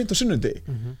með æfingu sent á sunnudegi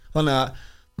þannig að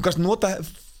þú kannski nota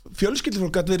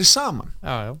fjölskyldufólk gæti verið saman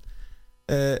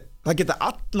það geta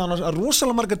allan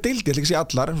rosalega margar deildir, ég ætla ekki að segja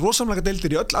allar rosalega margar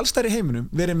deildir í allstæðri heiminum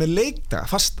verið með leikdaga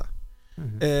fasta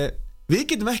við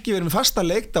getum ekki verið með fasta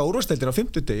leikdaga úrvalsdeildir á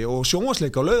 50 degi og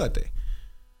sjónvarpsleika á laugardegi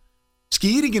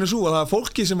skýringin er svo að það er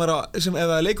fólki sem ef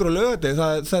það leikur á laugardegi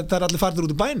það er allir farnir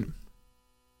út úr bænum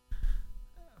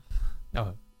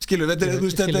skilur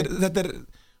þetta er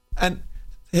en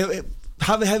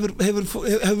hefur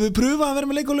við pröfað að vera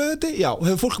með leik á laugardegi? Já.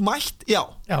 Hefur fólk mætt? Já.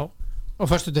 Og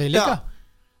föstudegi líka? Já.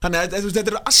 Þannig að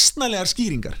þetta eru asnalegar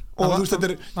skýringar og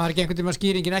þetta var ekki einhvern tíma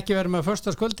skýringin ekki verið með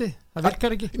föstudagskvöldi? Það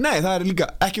virkar ekki? Nei, það er líka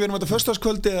ekki verið með þetta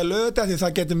föstudagskvöldi eða laugardegi því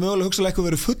það getur mögulega hugsalega eitthvað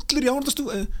verið fullir í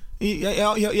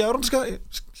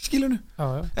áhorfandaskilinu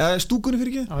eða stúkunni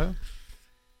fyrir ekki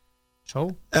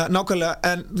nákvæmlega,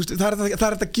 en það er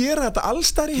þetta að gera þetta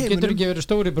allstar í heiminum. Getur ekki verið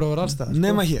stóri bróður allstar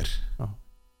nema hér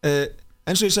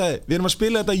eins og ég sagði, við erum að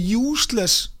spila þetta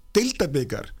useless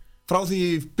deildabikar frá því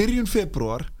byrjun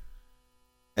febrúar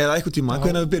eða eitthvað tíma,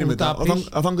 hvernig við byrjum þetta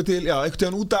að fanga til, eitthvað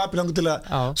tíma út af apríl til að,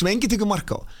 sem enginn tekur mark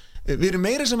á við erum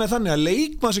meira sem er þannig að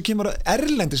leikmaður sem kemur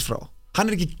erlendis frá, hann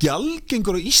er ekki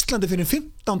gjaldgengur á Íslandi fyrir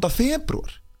 15.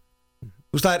 febrúar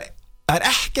það er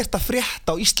ekkert að frétta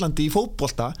á Íslandi í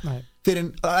fótbolta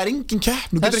fyrir það er engin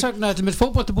keppni þess vegna er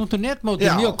fótbolti.net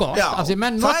mótið mjög gott af því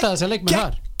menn nota þess að leikmenn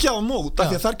þar geggjað mót,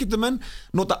 af því að þar getur menn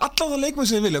nota alla það leikmenn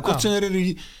sem þeir vilja hvort sem þeir eru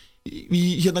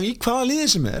hérna í hvaða liði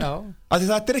sem af því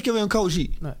þetta ekki að við KSÍ.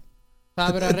 Nei.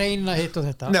 Það verið að reyna hitt og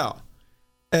þetta. Já.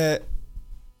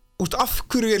 Af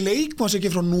hverju leikmann sem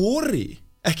ekki frá Nóri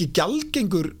ekki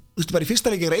gjaldgengur, bara í fyrsta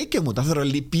leiki Reykjavík, það þarf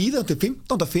að bíða til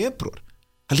 15. febrúar.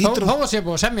 Þá var sér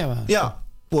búið að semja við það. Já,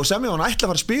 búið að semja hann ætla að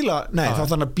fara að spila, nei, þá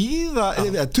þarf hann að bíða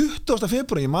 20.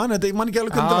 febrúar, ég man ekki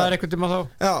alveg hvernig það er einhvern tíma þá.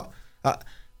 Já,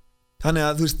 þannig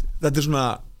að þú veist, þetta svona,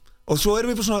 og svo erum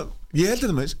við bara svona, ég held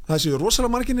þetta með þess, það séu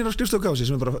rosalega marginir á skrifstofu KSÍ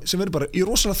sem eru bara í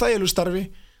rosalega þægilegu starfi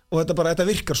og þetta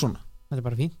virkar svona. Þetta er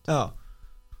bara fínt. Já.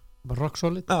 Bara rock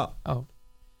solid. Já.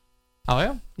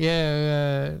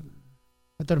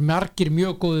 Þetta eru margir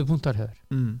mjög góði punktar hér.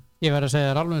 Ég verð að segja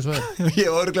þér alveg eins og þér. Ég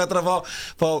var örugglega að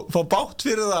fá bátt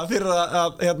fyrir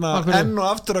að enn og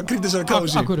aftur að kritisera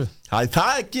KSÍ. Akkurru?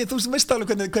 Það ekki, þú veist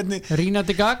alveg hvernig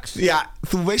Rínandi gags. Já,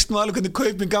 þú veist nú alveg hvernig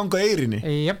kaupin ganga á Eyrinni.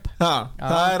 Jep.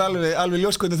 Það er alveg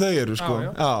ljós hvernig þau eru, sko.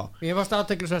 Já. Ég varst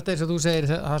athyglisvert eins og þú segir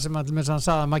það sem allir með hann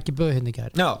sagði að Maggi bauð hérna í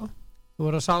gær. Já. Þú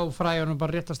voru að sá fræjunum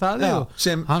bara rétt á staði og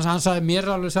hann sagði mér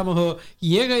alveg saman og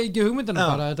ég hef ekki hugmyndina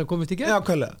bara að þetta komist í gegn. Já,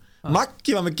 kvæðlega.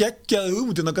 Maggi var með geggjaði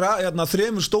hugmyndina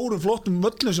 3 stórum flottum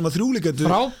möllum sem að þrjúleikandi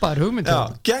frábær hugmynd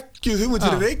geggjuð hugmynd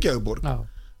fyrir Reykjavíkborg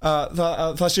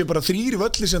það sé bara 3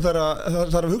 völli sem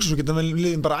þarf að hugsa svo geta við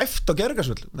liðum bara æft á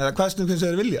Gerðarsvöll eða hvað sem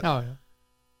þeir vilja.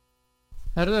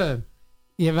 Herðu,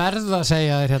 ég verð að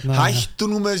segja þér hérna hættu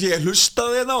nú með þessi, ég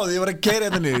hlustaði hérna á því ég var að gera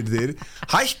þetta niður þér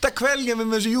hætt að kvelja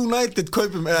með þessi United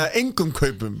kaupum eða engum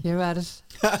kaupum. Ég verð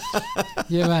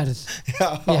ég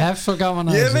hef svo gaman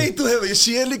að ég veit þú hefur, ég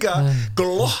sé líka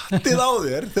glottið á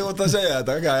þér þegar þú ætti að segja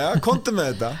þetta komdu með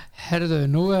þetta. Herðu,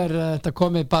 nú er þetta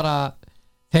komið bara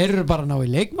þeir eru bara ná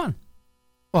í leikmann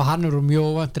og hann er úr mjög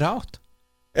óvæntri átt.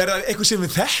 Er það eitthvað sem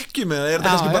við þekkjum eða er þetta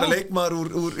kannski bara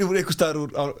leikmaður úr eitthvað staðar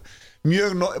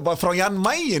bara frá Jan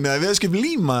Mayen eða Viðskip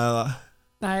Líma eða?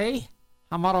 Nei,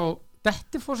 hann var á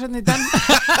Dettifoss í den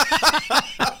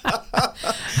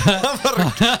hann var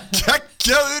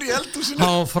geggjaður í eldhúsinu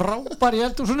hann var frábær í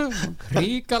eldhúsinu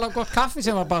ríkala gott kaffi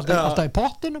sem var bara alltaf í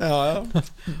pottinu og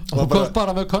þú komst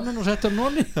bara með könnun og settur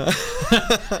nóni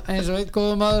eins og einn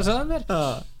góðum maður sagði mér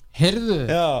heyrðu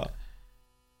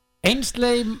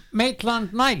Ainsley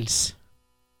Maitland-Niles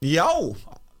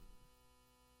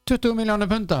 20 milljónir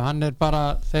punda, hann er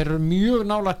bara þeir eru mjög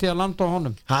nálægt í að landa á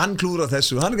honum hann klúra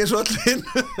þessu, hann er eins og öllin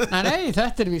nei,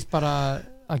 þetta er víst bara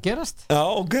að gerast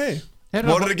ok,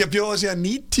 voru ekki að bjóða sig að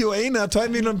 91 eða 2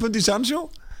 milljónir pund í Sancho?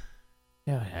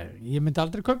 Já, ég myndi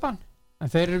aldrei kaupa hann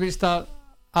en þeir eru víst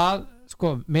að sko,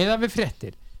 meðan við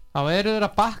fréttir þá eru þeir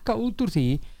að bakka út úr því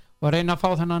og reyna að fá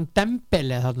þennan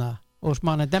Dembele þarna,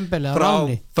 Ousmane Dembele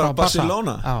frá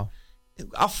Barcelona já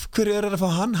af hverju er það að fá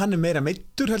hann er meira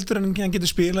meiddur heldur en hann getur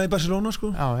spilað í Barcelona sko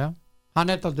já,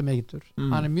 hann er aldrei meiddur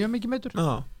hann er mjög mikið meiddur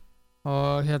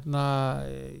og hérna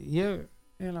ég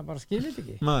bara skilir þetta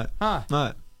ekki nei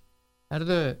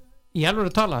erðu, ég alveg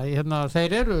að tala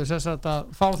þeir eru sagt að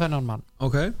fá þennan mann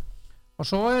og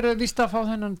svo eru vist að fá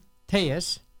þennan Tejes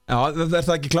er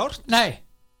það ekki klárt? Nei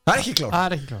það er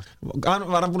ekki klárt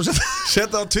var hann búin að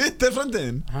setja á Twitter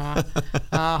framtíðin?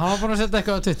 Hann var búin að setja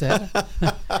eitthvað á Twitter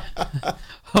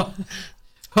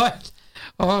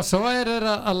og svo er þeir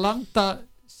að landa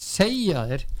segja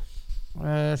þér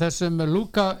þessum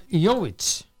Luka Jovic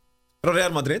frá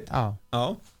Real Madrid já.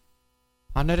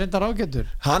 Hann er reyndar ágættur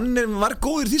hann var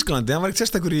góður í Þýskalandi, hann var ekkert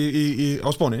sérstakur á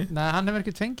Spáni nei, hann hefur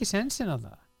ekkert fengið sensin að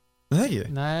það ekki?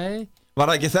 Nei var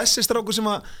það ekki þessi strákur sem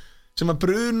að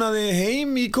brunaði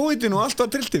heim í COVID-inu og allt var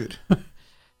trillt yfir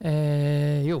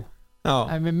jú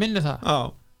en við minnum það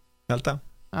ég held að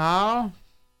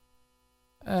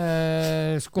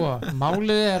sko,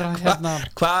 málið er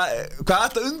hvað er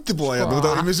þetta undirbúa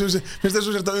hérna? Finnst þess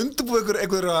að þetta undirbúa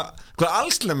eitthvað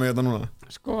allslemi hérna núna?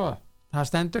 Sko, það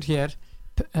stendur hér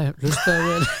hlustaðu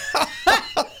vel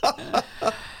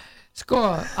sko,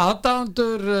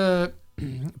 aðdándur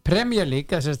Premier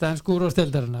League þess að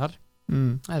skúrústildarinnar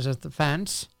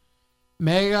fans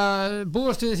mega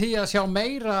búast við því að sjá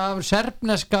meira af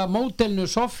serbneska módelnu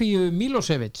Sofíu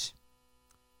Milosevic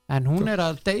en hún er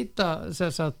að deyta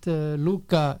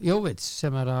Luka Jovic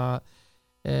sem er að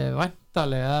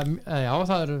væntalega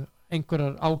það eru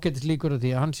einhverjar ágætis líkur af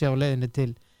því að hann sé á leiðinni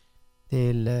til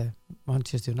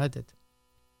Manchester United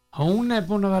hún er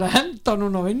búin að vera að henda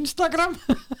núna á Instagram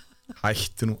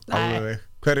hættu nú alveg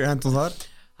hverju hendum þar?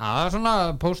 það er svona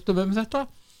postum þetta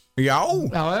já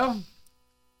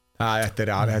Já.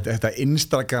 Þetta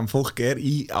Instagram fólk er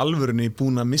í alvörunni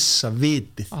búin að missa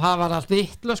vitið. Það var allt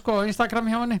vitlaust sko á Instagram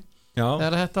hjá henni.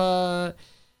 Þegar þetta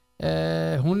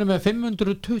hún er með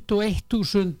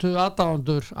 521.000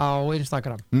 aðdáendur á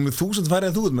Instagram. Með 1000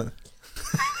 færið þú út með?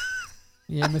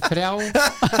 Ég með 3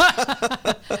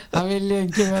 það vil ég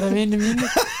ekki vera vinni mínu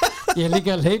ég er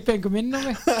líka að hleypa einhver inn á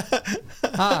mig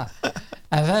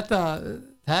en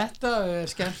þetta er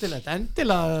skemmtilegt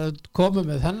endilega komum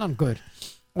með þennan gaur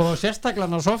og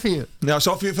sérstaklega á Sofíu Já,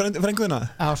 Sofíu frænguðina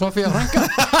Já, Sofíu frænga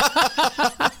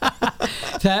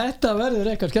þetta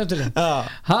verður eitthvað skemmtilegt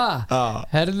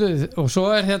herðu og svo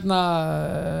er hérna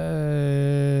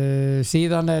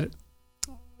síðan er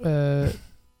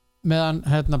meðan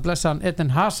hérna blessan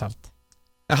Eden Hazard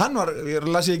hann var, ég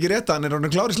las ég ekki rétt hann er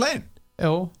orðinn klár í slægin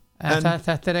Jú, en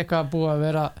þetta er eitthvað búið að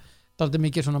vera dálítið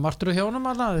mikið svona martru hjónum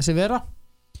alltaf, þessi vera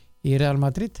í Real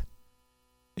Madrid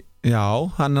Já,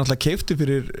 hann er alltaf keifti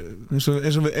fyrir eins og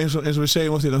við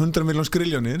segjum oft 100 miljón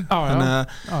skriljónir þannig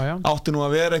að átti nú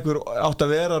að vera átti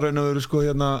að vera raun og veru sko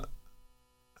hérna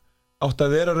átti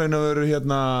að vera raun og veru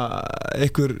hérna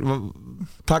einhver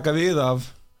taka við af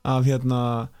hérna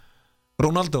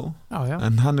Ronaldo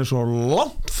en hann er svo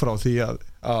langt frá því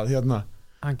að hérna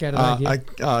hann gerði það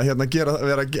ekki að hérna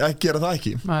gera það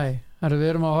ekki Nei, við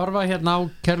erum að horfa hérna á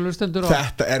kærlustendur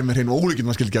Þetta er með hreinu ólíkinn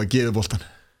maður skildi ekki að gefa boltan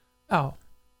Já,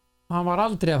 hann var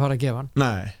aldrei að fara að gefa hann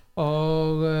Nei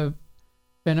og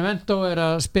Benevento er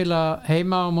að spila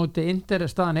heima á móti Inter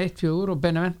staðan 1-4 og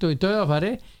Benevento í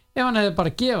dauðafæri ef hann hefði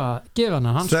bara gefa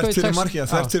hann Þvert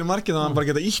fyrir markið að hann bara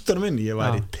geta ítt hann inn ég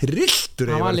væri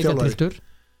trilltur Hann var líka trilltur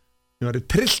Ég væri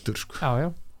trilltur sko Já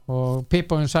og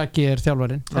Pippo Inzaghi er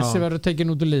þjálfarinn þessi verður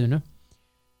tekin út úr liðinu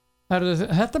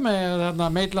þetta með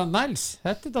Maitland Niles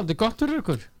þetta er aldrei gott fyrir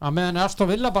ykkur að meðan Aston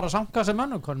Villa bara sanka sem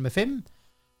mann með 5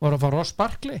 voru að fá Ross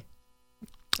Barkley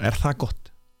Er það gott?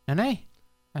 Nei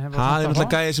Það er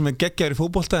náttúrulega gæði sem er geggjaður í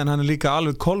fótbolta en hann er líka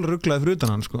alveg kollruglaði fyrir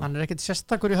utan hann sko. Hann er ekkert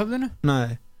sérstakur í höfðinu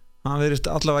Nei, hann verðist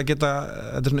allavega geta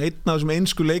þetta er svona einn af þessum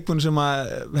einsku leikmunum sem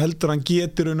heldur hann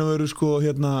getur og veru sko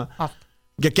hérna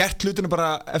gert hlutinu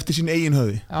bara eftir sín eigin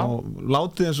höfði og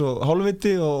látið eins og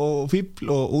hálfviti og fíbl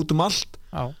og út allt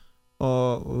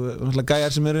og náttúrulega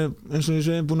gæjar sem eru eins og ég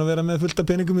segi búin að vera með fullt af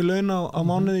peningum í laun á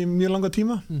mánuði í mjög langa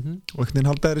tíma og einhvern veginn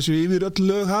halda þessu yfir öll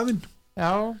lög hafin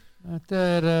Já, þetta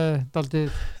er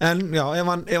daldið En já,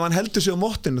 ef hann heldur sig á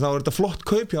mottinu þá er þetta flott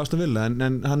kaup hjá Aston Villa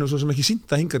en hann er svo sem ekki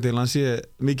sýnt að hinga til hann sé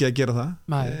mikið að gera það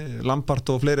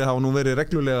Lampard og fleiri hafa nú verið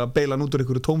reglulega að beila út úr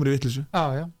einhverju tómri vitleysu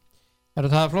Já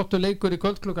Það er flottur leikur í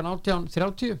kvöld klukkan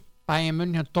 18:30 Bayern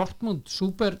München Dortmund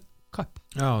Super Cup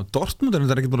Já, Dortmund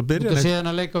er ekki búin að byrja Þú séð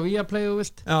hann að leika á Viaplay og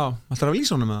vilt Já, ætlar að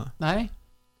lýsa honum með það?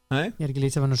 Nei, ég er ekki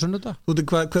lýsa hann á sunnudag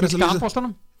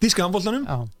Þýska handboltanum?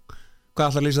 Já Hver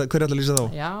ætlar að lýsa þá?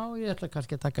 Já, ég ætla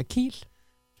kannski að taka Kiel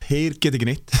Þeir get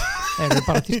ekki neitt Þeir eru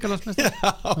bara Þýskalandsmeistar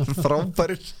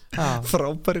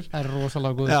Frábærir Það er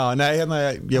rosalega góð Já, nei, hérna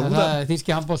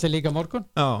Þýski handbolti líka morgun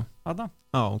Já,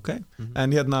 ok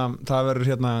En hérna, það verður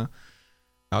hérna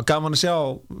gaman að sjá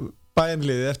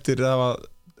bæjarliði eftir að hafa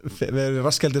verið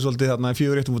raskeldið svolítið þarna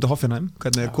 4-1 út á Hoffenheim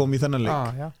hvernig þeir kom í þennan leik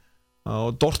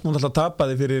og Dortmund alltaf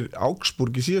tapaði fyrir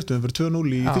Augsburg í síðastöðum fyrir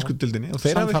 2-0 í þýskudildinni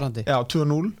Samfærandi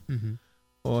 2-0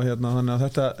 og hérna þannig að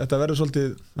þetta verður svolítið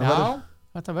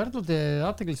þetta verður svolítið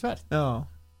athyglisvert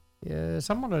ég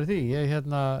sammálaði því ég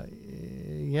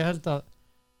held að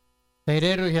þeir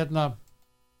eru þetta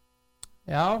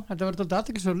verður svolítið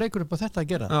athyglisverður leikur upp á þetta að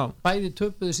gera bæði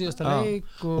töpuðu síðasta leik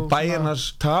og Bayernars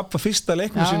tapa fyrsta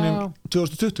leiknum sínum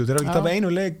 2020 þeir hafa ekki tapað einu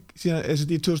leik síðan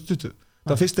í 2020 það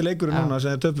var fyrsti leikurinn núna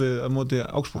sem þeir töpuðu á móti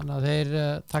Augsburg þannig að þeir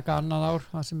taka annan ár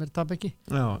það sem þeir tapa ekki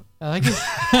eða ekki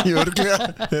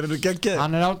þeir eru geggjaðir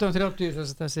hann er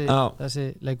 18:30 þessi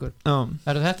leikur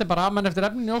þetta er bara aðmenn eftir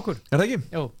efninu okkur er það ekki?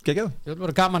 Jú, geggjað það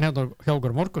verður gaman hjá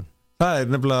okkur morgun það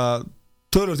er nefnilega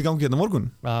tölvöld í gangi hérna morgun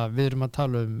við erum að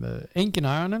tala engin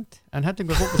aganemnd en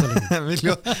hettingur fótboltaleikur við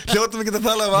hljótum ekki að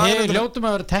tala við hljótum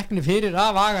að vera tekni fyrir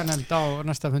af aganemnd á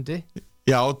næsta fundi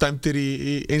Já, dæmdir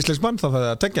í einslegsmann þá það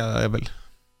að tekja það jafnvel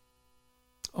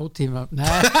Ótíma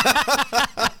Nei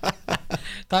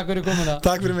Takk fyrir komuna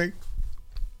Takk fyrir mig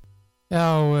Já,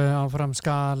 áfram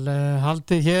skal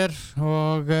haldið hér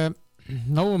og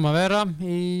nógum að vera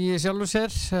í sjálfu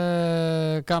sér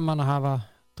gaman að hafa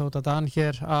Tóta Dan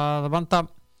hér að vanda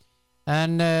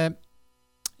en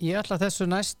ég ætla þessu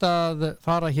næst að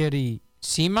fara hér í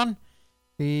Síman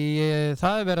því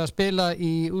það er verið að spila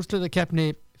í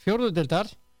úrslitakeppni fjórðudeildar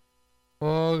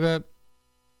og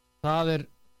það er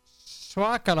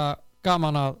svakalega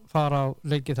gaman að fara á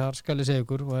leiki þar skal ég segja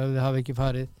ykkur og ef þið hafi ekki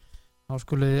farið þá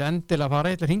skulle þið endilega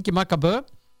fara ég ætla að hringi Magga Bö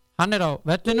hann er á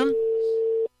vellinum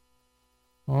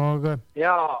og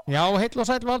já heill og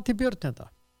sæll Valtý Björn þetta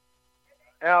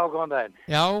Já, góðan daginn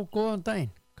Já, góðan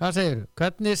daginn Hvað segirðu?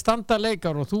 Hvernig standa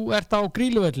leikar og þú ert á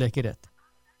Grýluvelli ekki rétt?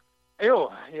 Jú,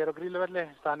 ég er á Grýluvelli,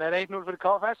 þannig er 1-0 fyrir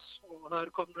KFS og það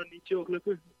eru komin 90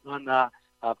 klukku, þannig að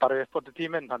það er bara uppbóti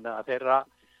tíminn, þannig að þeir að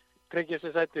tryggja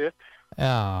sér sæti upp.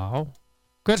 Já.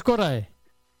 Hver skoraði?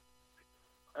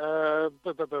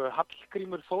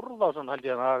 Hallgrímur Þórðarsson held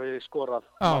ég að það hafi skorað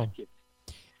markið.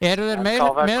 Eru þeir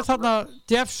með þarna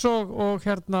Jeffs og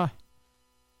hérna,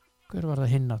 hver var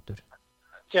það hinn aftur?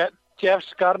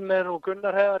 Jeffs, Garner og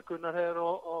Gunnar Heiðar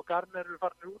og Garner eru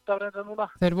farin út af reynda núna.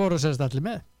 Þeir voru sérst allir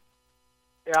með?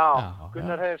 Já,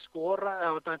 Gunnar Heiðar skoraði,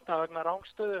 það var dæmt að vegna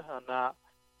rángstöðu,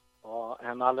 og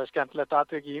alveg skemmtilegt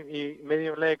atvik í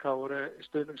miðjum leik, það voru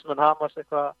stuðningsmenn Hamars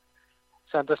eitthvað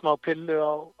senda smá pillu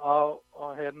á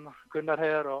Gunnar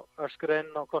Heiðar og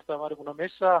öskurinn og hvort það var búin að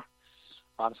missa.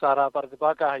 Hann sagði bara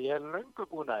tilbaka að ég löngu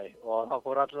búin að því og þá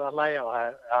fór allir að hlæja og það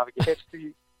hafi ekki heyrst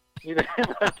í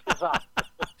það.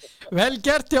 Vel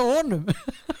gert hjá honum.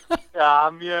 Já,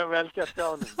 mjög vel gert hjá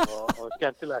honum og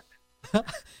skemmtilegt.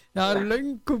 Já,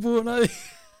 löngu búin að því.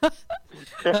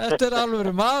 Þetta er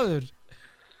alveg maður.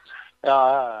 Já.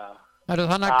 Eru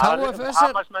þannig að KFS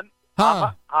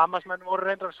Hamarsmenn voru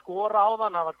reyndir að skora á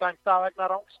þann, það var dæmt að vegna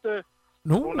rángstu.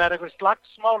 Hún er einhver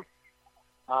slagsmál.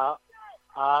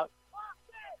 Það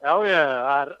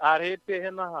er hiti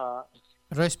hérna.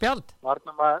 Rauð spjald?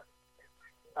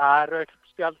 Það er rauð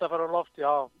spjald að fara á loft,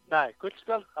 já. Nei,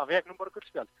 gullspjald, það veknum bara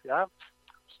gullspjald, já.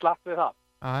 Slapp við það.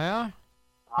 Já.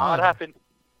 Það var heppinn.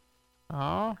 Já.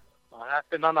 Það var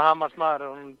heppinn hann að Hamarsmaður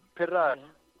og hún pirraður.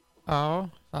 Já,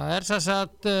 það er sem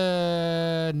sagt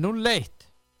 0-1.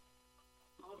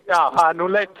 Já, það er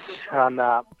 0-1.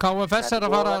 KFS er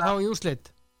að fara þá í úrslit.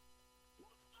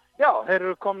 Já, þeir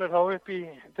eru komnir þá upp í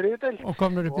þriðjudeild. Og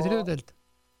komnir upp í þriðjudeild.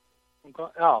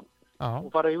 Já, og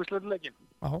fara í úrslitaleikin.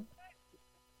 Já,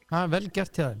 það er vel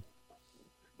gert hjá þeim.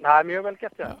 Það er mjög vel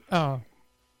gert hjá þeim. Já,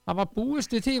 það var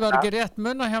búist í því, var ekki rétt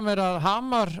munna hjá mér að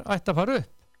Hamar ætti að fara upp?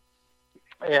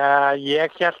 Já,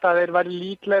 ég held að þeir væri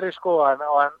líklegri sko, en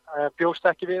bjóst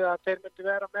ekki við að þeir myndi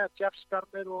vera með Jeffs,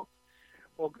 Garner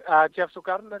Jeffs og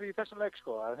Garner í þessum leik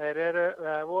sko. Þeir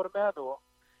voru með og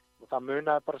það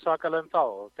munaði bara svakalega þá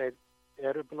og þeir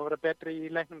eru búin að vera betri í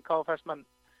leiknum KFS-menn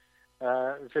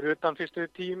fyrir utan fyrstu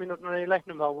 10 mínúturnar í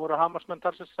leiknum þá voru Hamarsmenn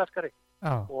talsvert sterkari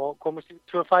og komist í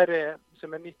 2 færi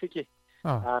sem er nýtt ekki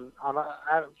en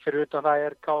fyrir utan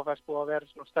það KFS búið að vera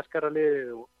svona sterkara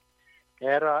liðið og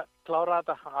að klára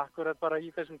þetta akkurat bara í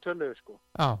þessum töluðu sko.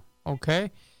 Já, ok.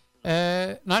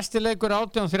 Næsti leikur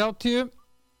 18:30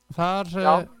 það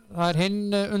er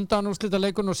hinn undan úrslita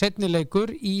leikurinn og seinni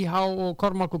leikur IH og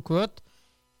Kormákur Kvöt.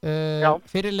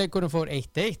 Fyrir leikurinn fór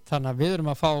 1-1 þannig að við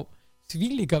erum að fá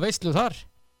þvílíka veislu þar.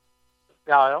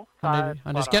 Já.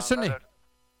 Hann er skessunni.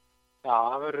 Já,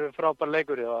 það verður frábær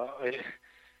leikur og ég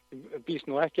býst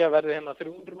nú ekki að verði hérna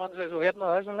 300 manns eins og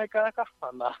hérna þessum leika eitthvað.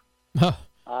 Þannig að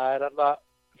það er alltaf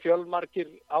fjölmargir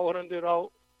áhorfendur á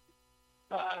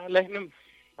leiknum.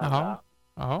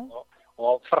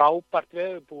 Og frábært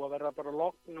veður búið að verða bara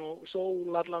logn og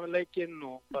sól allan við leikinn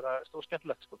og bara stóð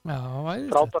skemmtilegt sko. Já,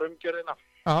 frábær umgjörðina.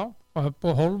 Já, og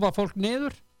búið að hólfa fólk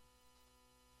niður?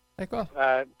 Eitthvað?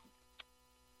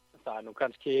 Það er nú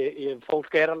kannski,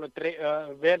 fólk er alveg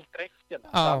vel dreift hérna.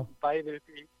 Bæði upp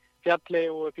í fjalli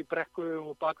og upp í brekku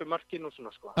og bak við mörkin og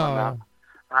svona sko. Þannig að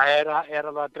það er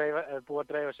alveg búið að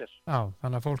dreifa sér. Já,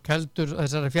 þannig að fólk heldur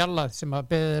þessari fjallað sem að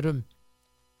beðið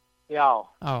Já,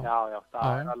 það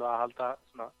er alveg að halda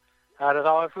svona.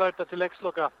 Þá er flauta til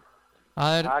leiksloka.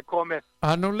 Það er komið.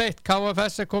 Það er nú leitt,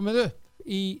 KFS er komið upp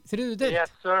í þriðju deild.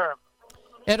 Yes, sir.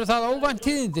 Eru það óvænt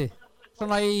tíðindi?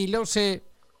 Svona í ljósi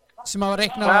sem að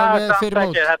reikna með fyrir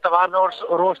mót? Þetta var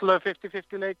rosalega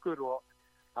 50-50 leikur og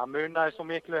það munaði svo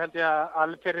miklu held ég að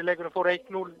allir fyrir leikurinn fór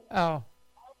 1-0. Já.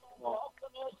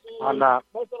 Þannig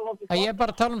að ég er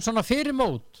bara að tala um svona fyrir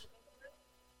mót.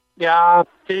 Já,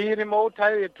 fyrir mót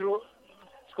hefði ég trú,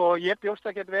 sko ég bjóst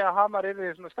ekki við að Hamar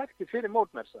yrði svona sterkir fyrir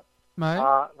mót með þess að.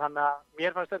 Þannig að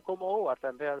mér fannst þeir koma óvart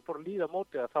en þegar þeir fóru að líða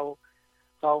mótið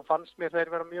þá fannst mér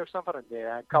þeir vera mjög samfærandi.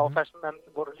 En KFS-menn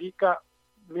voru líka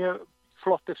mjög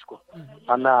flottir sko.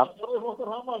 Þannig að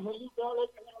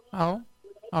Já.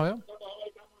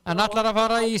 En ætlar að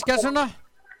fara í skessuna?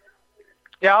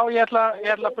 Já, ég ætla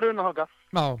að bruna þangað.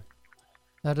 Já.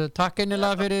 Það eru takk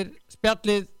einnilega fyrir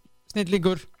spjallið,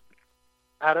 snillingur.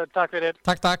 Takk fyrir.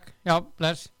 Takk. Já,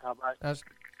 bless. Já, bless.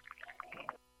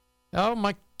 Já,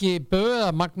 Maggi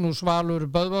Magnús Valur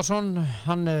Böðvarsson,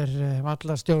 hann er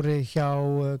vallarstjóri hjá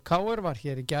KR, var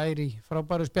hér í gær í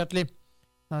frábæru spjalli.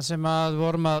 Það sem að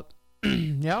vorum að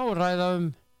ræða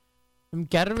um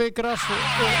gervigras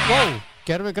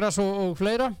og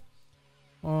fleira.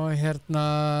 Og hérna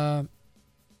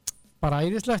bara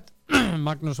æðislegt.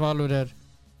 Magnús Valur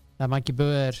Maggi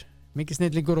er mikið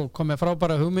snillingur og kom með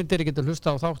frábæra hugmyndir. Ég getur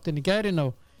hlusta á þáttinn í gær inn á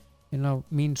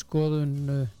mín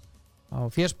skoðun á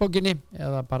Facebookinni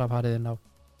eða bara farið inn á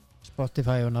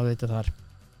Spotify og náðu þetta þar.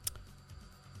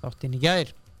 Þáttinn í gær.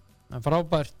 En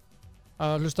frábært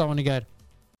að hlusta á hann í gær.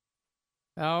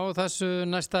 Já, þessu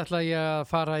næsta ætla ég að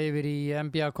fara yfir í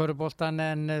NBA körfuboltan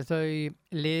en þau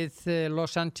lið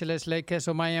Los Angeles Lakers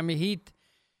og Miami Heat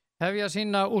hefja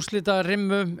sína úrslita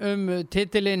rimmu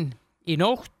titilinn í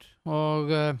nótt og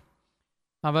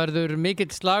það verður mikill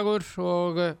slagur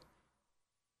og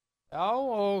já,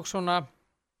 og svona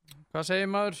hvað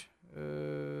segir maður?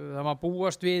 Það maður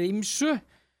búast við ýmsu.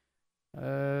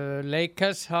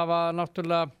 Lakers hafa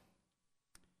náttúrulega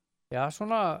já,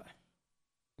 svona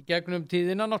í gegnum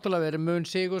tíðina náttúrulega verið mun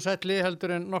sigursælli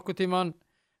heldur en nokkuð tíman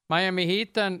Miami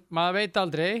Heat en maður veit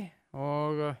aldrei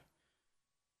og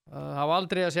hafa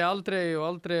aldrei að segja aldrei og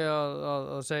aldrei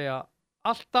að segja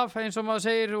alltaf eins og maður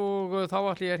segir og þá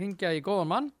ætla ég að hringja í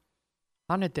góðan mann.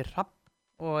 Hann heitir Hrafn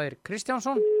og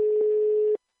Kristjánsson.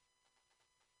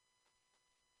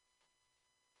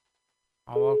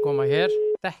 Á að koma hér,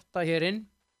 þetta hér inn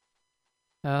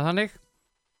eða þannig.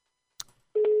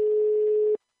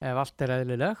 Ef allt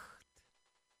eðlilegt.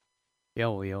 Já.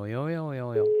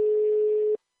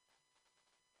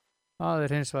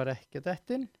 Það hins var ekki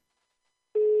dettin.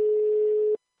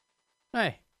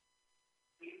 Nei.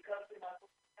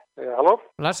 Halló?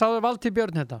 Blessaður Valtý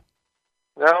Björn þetta.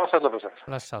 Já, sællabessar.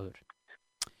 Blessaður.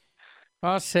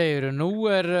 Hvað segirðu? Nú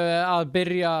að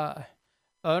byrja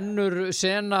önnur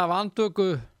sena af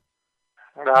andvöku.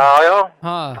 Já.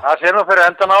 Ha. Það sé nú fyrir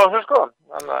endan á þessu sko.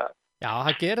 Þannig, já,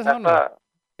 það gerir það nú.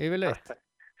 Yfirleitt.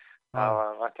 Það var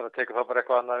ætlar að teka þá bara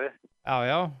eitthvað annað við.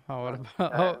 Já. Það var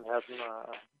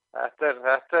Þetta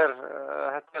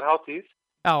er hátíð.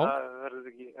 Já. Það er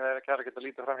ekki að geta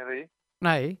lítið fram í því.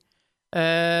 Nei.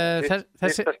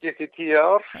 Fyrsta skipti í 10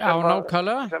 ár. Já,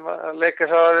 nákvæmlega. Sem að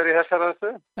Lakers hafa verið í þessari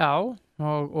aðstöðu. Já,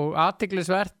 og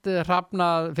athyglisvert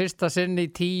Hrafnað fyrsta sinn í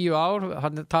 10 ár.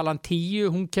 Hann talan 10,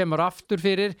 hún kemur aftur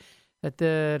fyrir. Þetta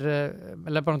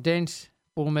LeBron James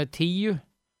búið með 10.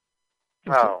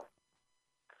 Já.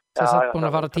 Þess að búin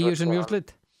að fara 10 sem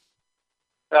mjúslit.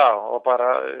 Já, og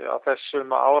bara á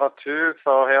þessum áratug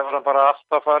þá hefur hann bara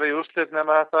alltaf farið í úrslit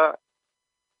nema þetta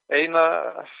eina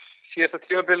síðasta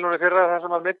tímabilinu fyrra þar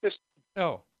sem hann mittist. Já,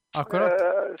 akkurat.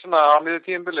 Svona á miðju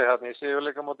tímabili þarna í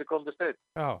sigurleika móti Golden State.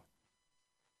 Já.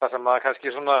 Það sem maður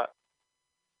kannski svona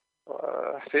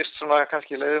fyrst svona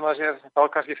kannski leiði maður sér, þá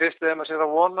kannski fyrst leiði maður sér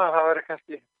að vona að það veri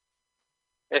kannski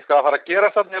eitthvað að fara að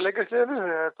gera þarna í leikasliðinu.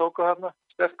 Þeir tóku þarna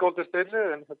sterkt Golden State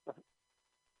en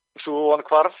svo hann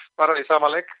hvarf bara í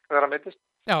sama leik þegar hann mittist.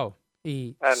 Já,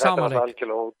 í sama leik. En þetta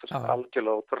var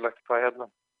algjörlega ótrúlegt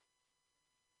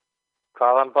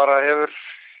hvað hann bara hefur,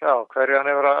 hverju hann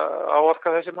hefur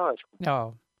áorkað þessi maður. Sko. Já,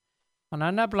 hann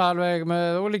nefnilega alveg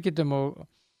með ólíkindum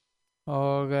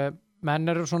og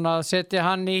menn eru svona að setja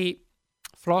hann í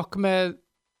flokk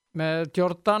með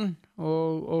Jordan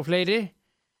og fleiri.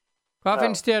 Hvað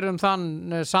finnst þér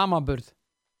þann samanburð?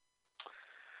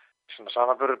 Svona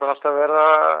samanburður bara alltaf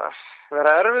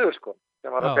vera erfiður sko.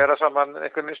 Þegar maður að bera saman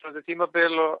einhver mismunandi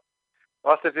tímabil og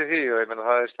allt eftir því og ég meina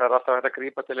það er alltaf hægt að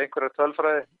grípa til einhverja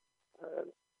tölfræði.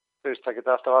 Það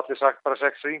geta alltaf allir sagt bara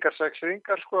 6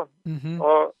 ringar sko.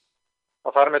 Og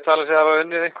þar með tala sig að hafa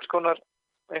unnið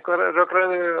einhver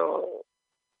rökræði og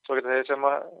svo geta þeir sem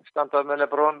að standað með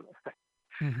LeBron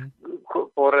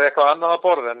borið eitthvað annað að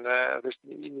borð en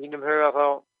í mínum huga þá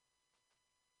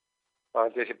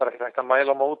held ég sé bara ekki hægt að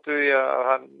mæla á mótu í að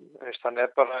hann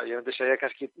bara, ég myndi segja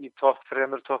kannski í topp 3,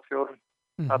 topp 4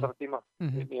 allra tíma.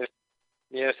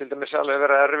 Mér til dæmis alveg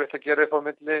verið erfitt að gera upp á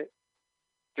milli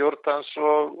Jordans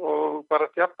og bara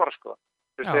Jabbar sko.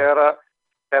 Þegar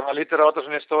maður lítur á þetta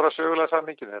svona í stóra sögulega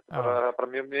samhenginu, þetta er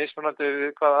bara mjög mismunandi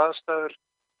við hvaða aðstæður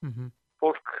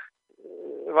fólk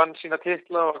vann sína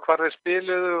titla og hvar þeir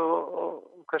spiluðu og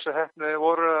hversu heppnu þeir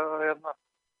voru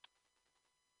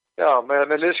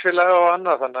með liðsfélaga og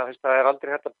annað, þannig að það er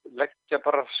aldrei hægt að leggja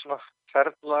bara svona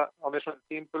ferla á mismunandi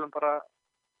tímbulum bara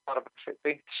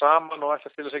beint saman og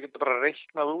alltaf til þess að geta bara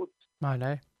reiknað út.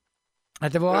 Nei.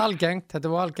 Þetta er algengt.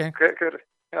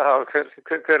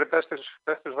 Hver er bestur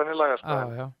þannig laga sko.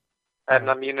 Já. En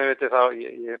að mínu viti þá,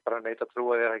 ég bara neita að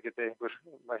trúa því að það geti einhver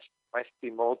mælt í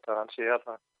mót að hann sé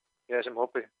alltaf í þessum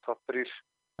hópi, topp 3.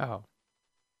 Já.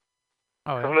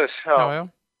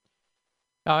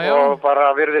 Og bara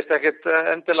virðist ekkit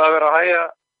endilega að vera að hægja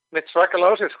mitt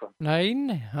svakalega á sér sko. Nei,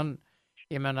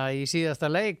 ég menna í síðasta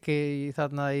leik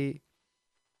þarna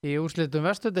í úrslitum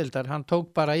Vesturdeildar, hann tók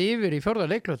bara yfir í 4.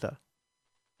 leikluta.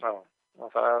 Já, og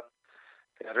það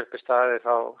þegar uppi staði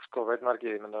þá sko veit maður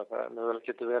ekki, ég menna það mögulega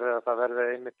getur verið að það verði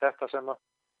einmitt þetta sem að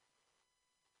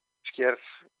sker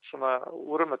svona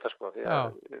úr þetta sko, því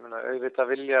að ég meina,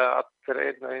 auðvitað vilja allir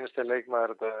einn og einasti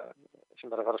leikmaður þetta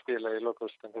sem að fara að spila í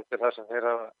lokaúrslitum, þetta það sem þeir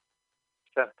hafa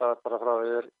stemt að bara frá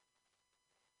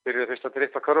byrjuðu fyrst að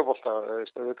drippa körfubolta,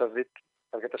 auðvitað vill,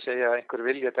 það geta að segja að einhver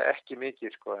vilja þetta ekki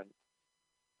mikið sko, en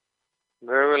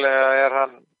mögulega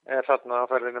er þarna á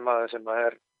ferðinu maður sem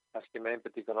er ekki með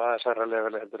einbeitinguna aðeins hærra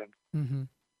leveli heldur en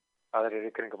aðrir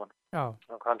í kringum hann. Já.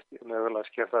 Og hann mögulega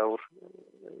sker það úr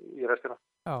í restina.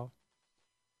 Já.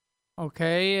 Ok,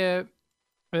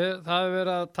 það hefur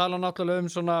verið að tala náttúrulega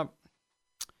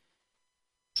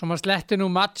svona sletti nú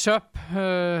match-up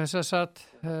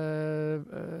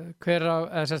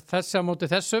þessi á móti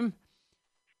þessum.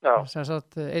 Já.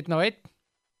 Einn á einn.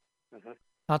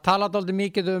 Það talaði aldrei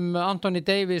mikið Anthony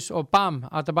Davis og Bam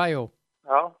Adebayo.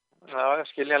 Já,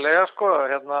 skiljanlega sko,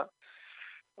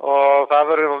 og það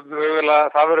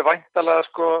verður væntanlega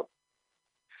sko,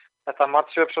 þetta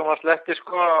match-up sem að sletti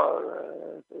sko,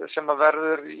 sem að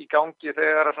verður í gangi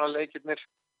þegar svona leikirnir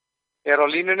á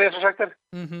línunni, eins og sagt er.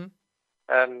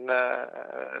 En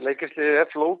leikirslið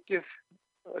flókið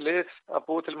lið að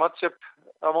búi til match-up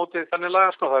á móti þannig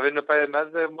laga sko, það vinnur bæði með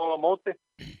þeim og á móti.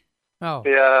 Já.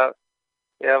 Því að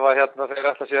ef að þeir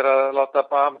ætla sér að láta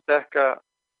Bam dekka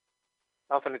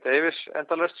Anthony Davis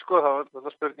endalaust sko, þá er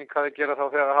það spurning hvað þið gera þá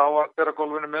þegar Howard er á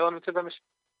gólfinu með honum til dæmis.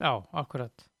 Já,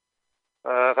 akkurat.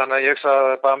 Þannig að ég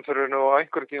sagði að Bam fyrir nú á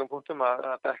einhverjum tímapunktum að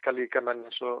dekka líka menn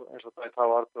eins og Dwight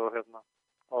Howard og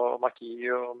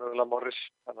McGee og mögulega Morris.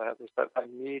 Þannig að það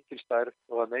er mikil stærð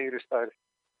og það meiri stærð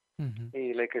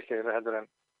í leikrisliðinu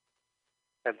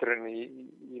heldur en í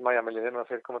Miami-liðinu, að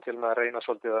þeir koma til með að reyna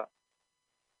svolítið að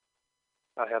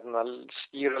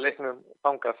skýra leiknum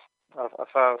þangað að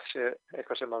það sé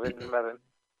eitthvað sem að vinna með þeim.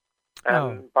 En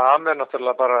Bam er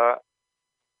náttúrulega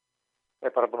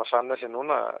bara búin að sanna sér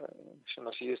núna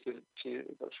svona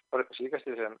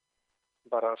síðkastið sem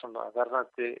bara svona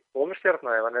verðandi ofurstjarna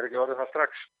ef hann er ekki orðið það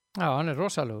strax. Já, hann er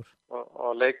rosalegur.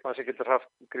 Og leikmann sem getur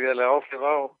haft gríðarlega áhrif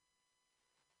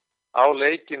á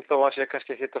leikinn þó hann sé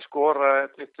kannski ekki að skora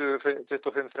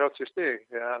 25-30 stig,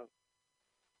 því að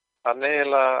hann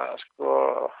eiginlega sko,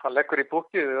 hann leggur í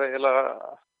búkið eiginlega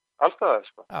alltaf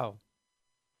sko. Já.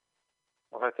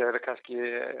 Og þetta er kannski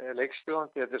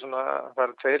leikstjóðandi, það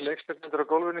eru 2 leikstjóðandur á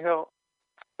gólfinu hjá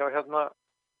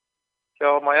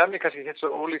Miami, kannski hitt svo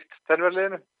ólíkt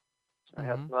tenverliðinu,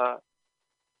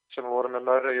 sem voru með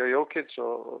Murray og Jokic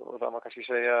og það má kannski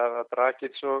segja að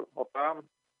Dragic og Bam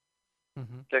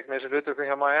gegn þessu hlutökum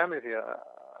hjá Miami, því að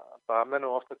Bam er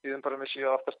nú ofta tíðum bara með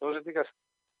 7-8 stóðsendingar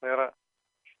þegar að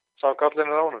sá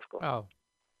gállinu á honum sko. Já.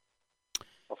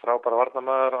 Og frábæra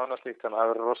varnarmaður og annað slíkt, þannig að það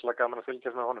verður rosalega gaman að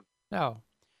fylgjast með honum. Já,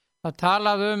 það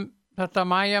talaði þetta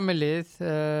Miami-lið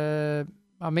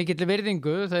á mikilli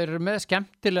virðingu, þeir eru með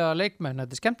skemmtilega leikmenn,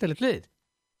 þetta er skemmtilegt lið.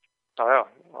 Já,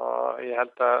 og ég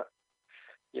held að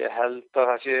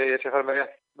það sé, ég sé fara með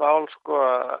rétt mál sko,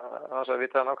 að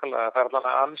vita það nákvæmlega, það er allan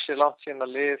að ansi langt sína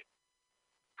lið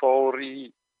fór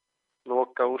í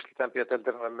loka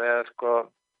úrslitadeildina með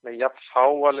jafn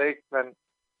fáa leikmenn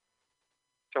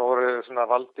sem voru svona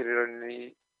valdir í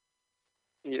rauninni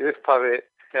í upphafi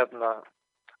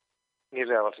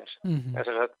nýlega valsins.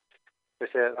 Þess að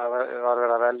það var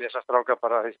verið að velja þess að stráka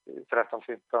bara 13,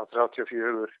 15,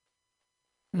 34.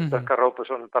 Dökkar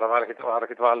Róbusson bara var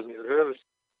ekkert valin yfir höfuð.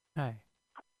 Nei.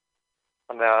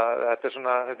 Þannig að þetta er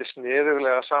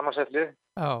sniðuglega samansett lið.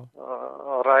 Já.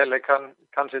 Og Riley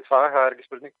kann sitt fag, það er ekki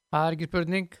spurning. Það er ekki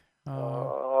spurning.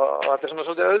 Og þetta er svona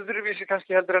svolítið öðruvísi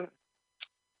kannski heldur en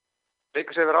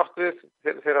leikur sem við átt við,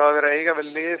 þeir hafa verið að eiga við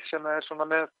lið sem er svona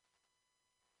með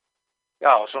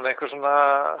svona einhver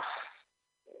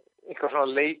svona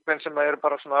leikmenn sem eru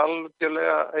bara svona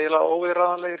algjörlega eiginlega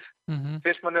óviðráðanlegir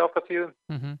fyrst manni okkar tíðum.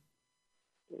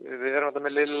 Við erum þetta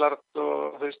með Lillard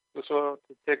og svo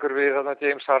tekur við þarna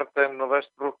James Harden og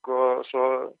Westbrook og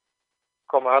svo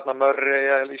koma þarna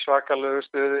Murray í svakalegu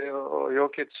stuði og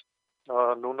Jokic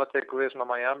og núna tekur við svona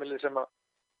Miami-lið sem að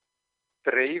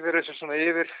dreifir þessu svona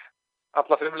yfir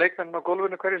alla 5 leikmenn á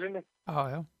gólfinu hverju sinni.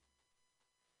 Já.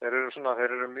 Þeir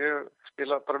eru mjög,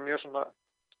 spila bara mjög svona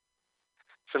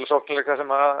filosóknilega sem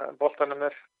að boltanum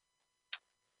er.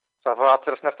 Það fá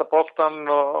allir að snerta boltan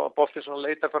og boltin svona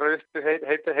leitar bara upp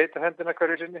heita hendina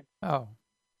hverju sinni. Já.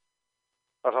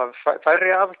 Það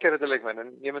færri afgerðið leikmenn,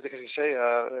 en ég myndi kannski segja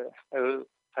að ef þú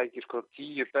tækir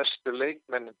 10 bestu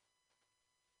leikmenn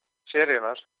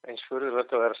seríunar, eins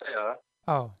furðulegt að vera að segja það,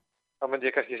 þá myndi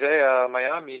ég kannski segja að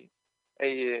Miami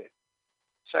eigi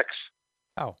 6.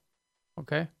 Já,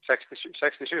 ok.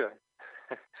 67.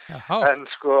 En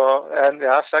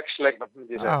 6 leikmenn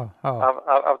myndi ég segja,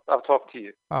 af top 10,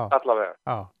 allavega.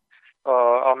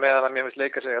 og á meðan að mér finnst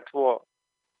leika sig að 2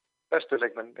 bestu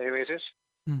leikmenn yfirvísins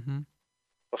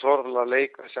og svo er það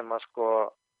leikmenn sem að sko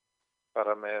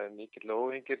bara með mikill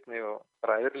óhengirni og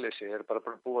bara eðlileysi bara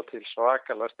búin að búa til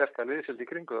svakalega sterka liðsild í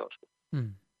kringu þá sko.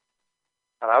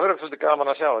 Þannig að það verður svolítið gaman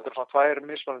að sjá. Þetta svona 2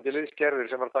 mismunandi liðsgerðir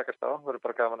sem að takast á. Það verður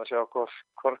bara gaman að sjá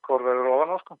hvor verður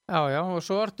ofan á sko. Já, og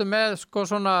svo ertu með sko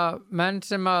svona menn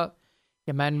sem að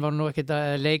menn var nú ekkit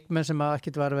leikmenn sem að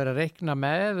ekkit var að vera að reikna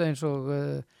með eins og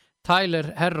Tyler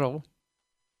Herro.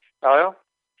 Já.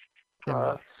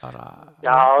 Bara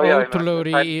ótrúlegur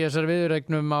í þessar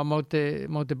viðuregnum á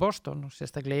móti Boston og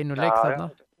sérstaklega einu leik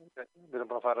þarna. Við erum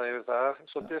bara að fara yfir það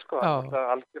svolítið sko. Það er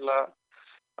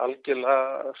algjörlega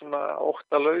svona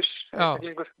óttalaus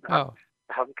einstaklingur.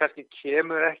 Hann kannski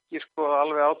kemur ekki sko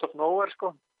alveg out of nowhere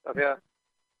sko. Af því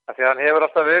að hann hefur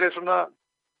alltaf verið svona,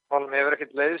 hann hefur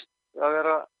ekkert leiðist að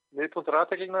vera miðpunktur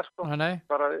aðteklingna sko.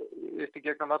 Bara upp í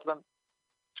gegnum allan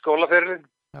skólaferilinn.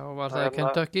 Já, var það í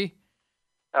Kentucky?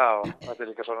 Já, þetta er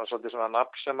líka svolítið svona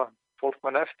nafn sem að fólk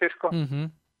mann eftir sko.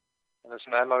 Þannig að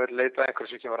svona ef maður vil leita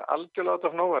einhverju sem kemur algjörlega out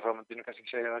of nowhere, þá myndi ég kannski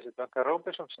segja þessi Duncan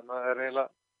Robinson sem er eiginlega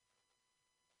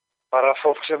bara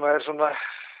fólk sem er svona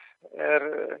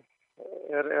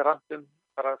randum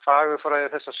bara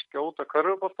fagurfræði þess að skjóta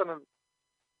körfuboltanum.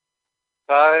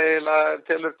 Það eiginlega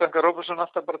telur Duncan Robinson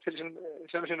alltaf bara til sín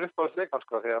uppáhalds leikmann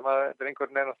sko, því að maður er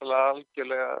einhvern veginn náttúrulega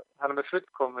algjörlega, hann með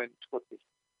fullkomin skoti.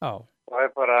 Og það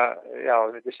er bara,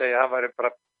 ég myndi segja að hann væri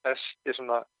bara besti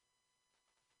svona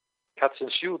catch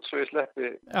and shoot, svo ég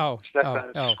sleppi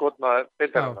skotmaður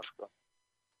bildarinnar sko.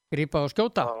 Grípa og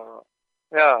skjóta?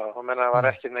 Og menna það var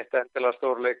ekki neitt endilega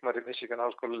stór leikmar í Michigan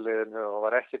háskólaliðinu og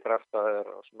var ekki draftaður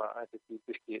og svona þetta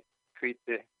típiski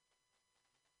hvíti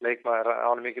leikmaður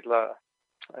ánum mikilla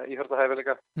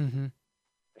íþróttahæfileika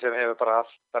sem hefur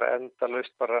bara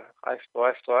endalaust bara æft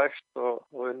og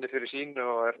unni fyrir sínu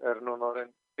og er núna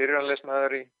orðinn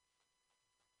byrjunarliðsmaður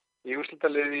í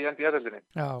úrslitaliði í NBA-deildinni.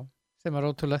 Já, sem er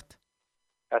ótrúlegt.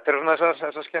 Þetta er svona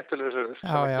þessar skemmtilegu sögur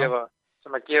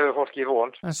sem að gefa fólki í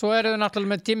von. En svo eru þau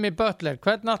náttúrulega með Jimmy Butler.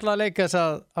 Hvernig náttúrulega leika þess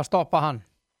að stoppa hann?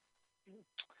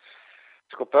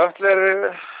 Sko Butler,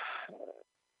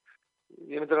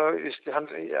 ég myndi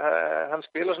hann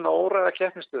spila svona óræða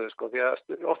keppnistöðu sko, því að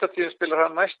ofta tíðum spilar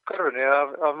hann næst körfunni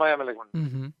af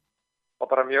Miami-leikmanni. Og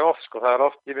bara mjög oft sko, það er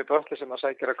oft Jimmy Butler sem að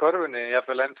sækja að körfunni,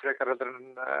 jafnvel enn frekar heldur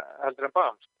en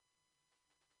Bam.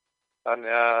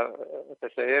 Þannig að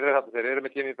þeir eru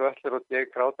með Jimmy Butler og Jake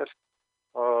Crowder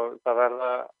og það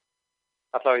verða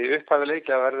allavega í upphæfi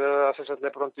leiki að verða það sem sagt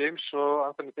LeBron James og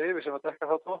Anthony Davis sem að dekka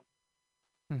þá 2.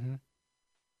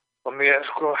 Og mér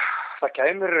sko, það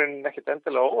kæmur ekkert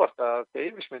endilega óvart að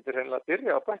Davis myndir hreinlega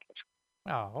byrja á Butler.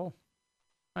 Já,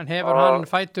 en hefur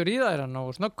hann fætur í þær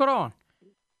og snöggur á hann?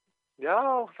 Já,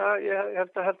 ég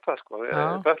held það sko.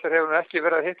 Butler hefur ekki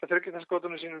verið að hitta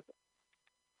þryggjarskotunum sínum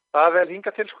það vel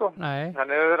hinga til sko. Nei.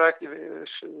 Hann hefur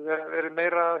verið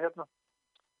meira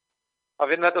að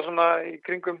vinna þetta svona í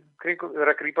kringum vera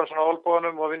að grípa svona á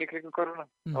olbóðanum og vinna í kringum körfuna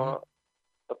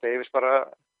og Davis bara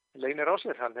leynir á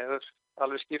sér. Hann hefur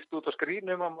alveg skipt út á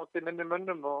skrínum á móti minni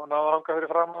mönnum og náða að hanga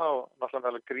fyrir fram og náttúrulega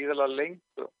alveg gríðarlega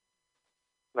lengt og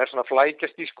hann er svona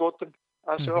flækjast í skotum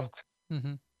ansi oft.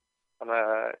 Þannig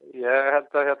að ég held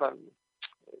að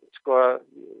sko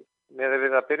með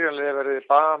við að byrjunlega verið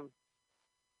Bam,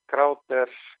 Crowder,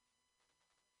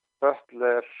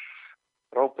 Butler,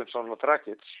 Robinson og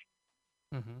Dragic.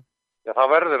 Já,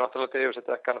 það verður náttúrulega Davis að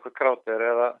dekka nokkuð Crowder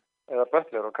eða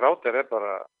Butler og Crowder er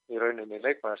bara í rauninni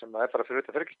leikmaður sem er bara fyrir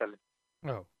utan þryggjarstæli.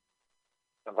 Já.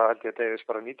 En það held ég að Davis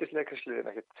bara nýtist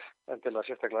leikrisliðin ekkert endilega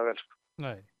sérstaklega vel sko.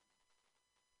 Nei.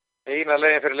 Eina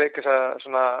leiðin fyrir leikris að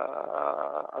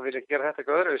vilja gera þetta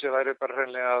eitthvað öðruvísi væri bara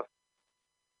hreinlega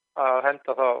að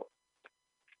henda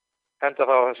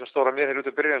þá þessum stóra miðir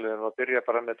út af byrjunarliðinu og byrja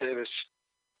bara með Davis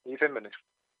í 5-minni.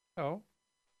 Já.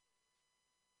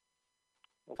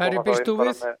 Hverju býst þú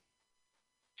við?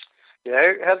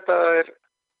 Ég held að þeir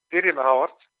byrja með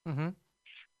Howard.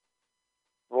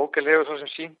 Vogel hefur svo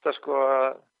sem sýnt að sko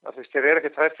að þeir eru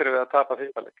ekki trættir við að tapa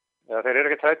fyrrleik. Þeir eru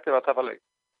ekki trættir við að tapa leik.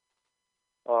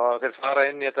 Og þeir fara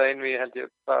inn í þetta einví held ég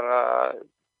bara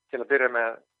til að byrja með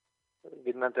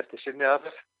vinnandi eftir sinni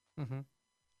aðferð.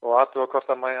 Og athuga hvort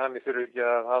að Miami þurfi ekki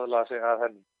að aðlaga sig að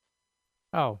henni.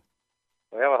 Já.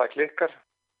 Og ef það klikkar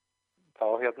þá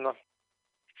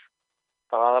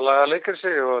það aðalega leikir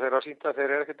sig og þeir hafa sýnt að þeir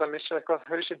eru ekkert að missa eitthvað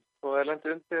hausinn og þeir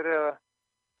lendi undir eða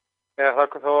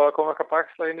það þá að koma eitthvað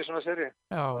bakslag inn í svona seri.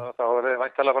 Þá er þeir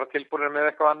væntanlega bara tilbúinir með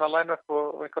eitthvað annað line-up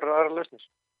og einhverjar aðra lausnir.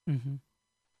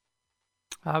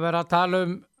 Það verður að tala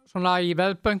svona í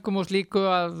veðböngum og slíku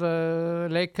að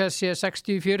leika sé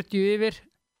 60-40 yfir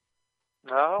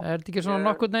Já. Er þetta ekki svona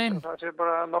nokkurn veginn? Það sé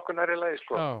bara nokkur nærri lagi,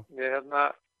 sko. Já.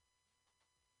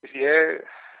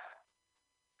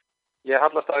 Ég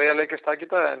hallast að ég leikist takk í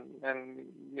það, en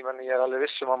ég alveg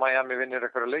viss að Miami vinnur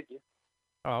einhverja leiki.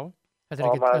 Já,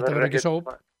 þetta verður ekki sóp.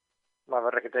 Maður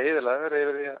verður ekkert eyðilegur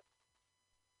yfir því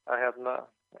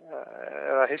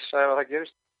eða hissa ef það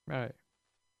gerist. Nei.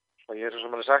 Og ég svo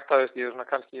sem alveg sagt að ég er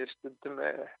svona kannski stundum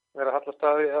verið að hallast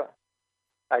að því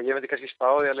að ég myndi kannski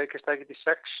spáði að leikist takk í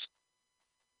 6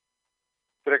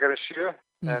 frekar en 7,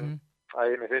 en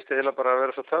mér finnst eiginlega bara að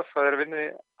vera svo töff að þeir vinni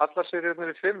allar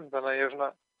seríurnar í 5, þannig að ég er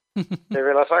svona ég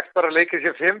vil að sagt bara leikir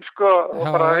hér 5 sko og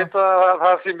bara vita að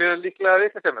það sé mjög líklega að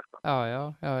vika kemur sko. Já.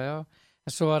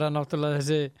 En svo er það náttúrulega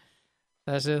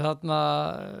þessi þarna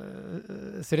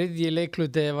þriðji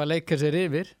leikluti ef að leika sér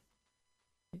yfir.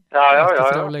 Já,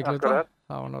 akkurat.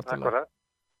 Það var náttúrulega.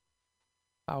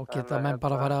 Þá geta menn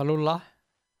bara farið að lúlla.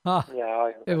 Já.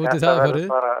 Þetta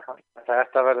verður bara,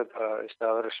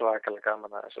 það verður svakalega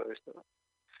gaman að þessu, veistu það.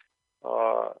 Og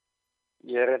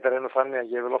ég er reyndar þannig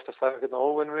að ég vil oftast hafa einhvern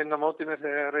óvinn vinna móti mér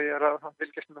þegar ég er að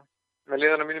fylgjast með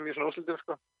liðana mínum í svona úrslitum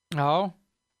sko. Já.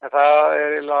 En það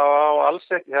er á alls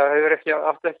ekki, það hefur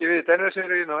átt ekki við í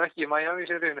Denver-seríun og ekki í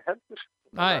Miami-seríun heldur.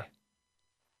 Nei.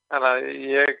 En að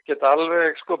ég get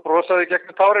alveg sko brosaði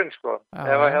gegnum tárin sko.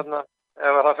 Ef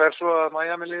það fer svo að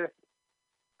Miami-liði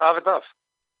hafið af.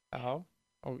 Já.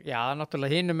 Og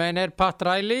náttúrulega hinum einn er Pat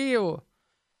Riley og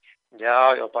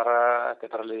Já, bara, þetta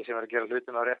er bara liðið sem er að gera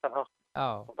hlutin á réttan hátt. Já.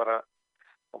 Og bara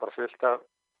fullt af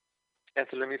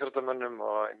skemmtilegum íþróttamönnum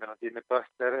og ég meina Jimmy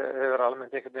Butler hefur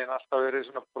almennt einhvern veginn alltaf verið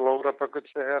svona blóraböggull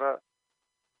þegar að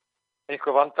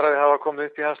einhver vandræði hafa komið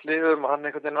upp í hans liðum og hann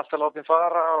einhvern veginn alltaf látið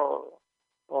fara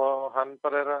og hann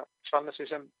bara er að sanna sig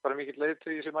sem bara mikill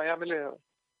leiðtogi í þessu Miami-lið og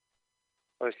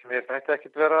veist, mér þetta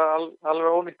ekkert vera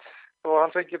alveg ónýtt og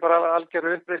hann fengi bara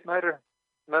algjörðu uppbreytt næru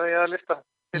með því að lyfta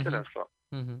titilum sko.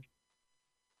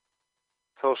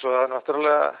 Þó svo að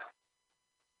náttúrulega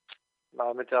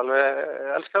maður myndi alveg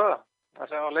elska það að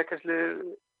sjá leikastlið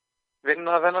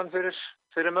vinna þennan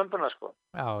fyrir mömbuna sko.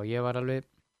 Já, ég var alveg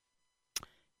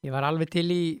til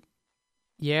í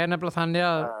ég er nefnilega þannig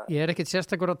að ég er ekkert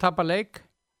sérstakur að tapa leik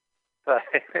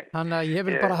þannig að ég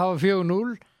vil bara hafa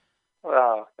 4-0. Já,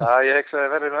 ég hugsa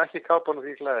að verður nú ekki kápan og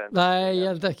því glæðin. Nei, ég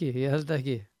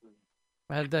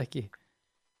held ekki.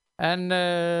 En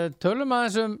tölum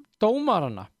aðeins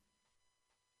dómarana.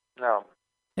 Já.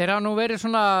 Er það nú verið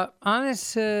svona aðeins,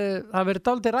 það verið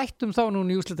dálítið rætt þá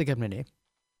núna í úrslitakeppninni?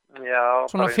 Já.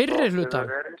 Svona fyrri hluta?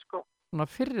 Sko. Svona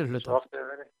fyrri hluta? Svo oft hefur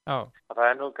verið. Já. Það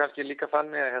er nú kannski líka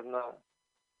þannig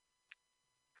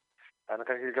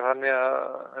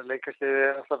að leikasliði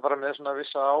er alltaf bara með svona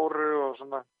vissa áru og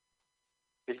svona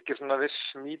fylgir svona viss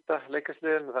smíta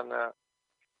leikasliðin, þannig að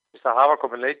það hafa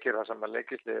komið leikir þar sem að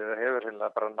leikasliði hefur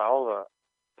hérna bara náða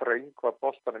þröngva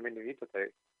boltanum inn í vítateg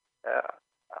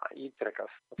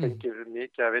ítrekkað og fengið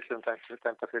mikið að villum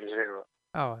dæmta fyrir sig og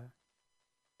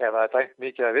ef það er dæmt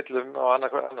mikið að villum á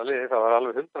annar liði þá er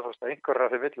alveg 100% að einhverjar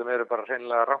af þeim villum eru bara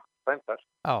hreinlega rangt dæmtar.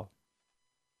 Já.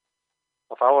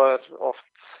 Og þá er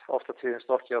oft að tíðin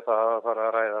stokki á það að fara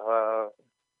að ræða það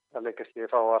að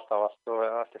leikasliði fá allt og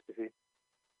allt eftir því.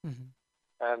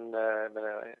 En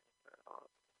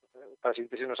það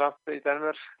sýndi sínu samt í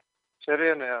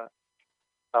Denver-seríunni að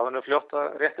það var nú fljótt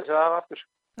að rétta sig af aftur.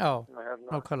 Já,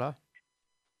 nákvæmlega.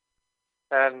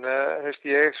 En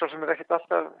ég svo sem er ekkert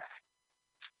alltaf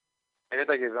ég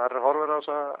veit ekki, það horfur á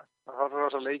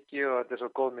þessa leiki og þetta er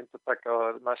svo góð mynd að taka og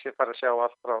maður sé bara að sjá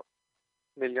allt frá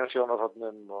miljón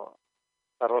sjónarhornum og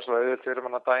það er rosalega auðvitað fyrir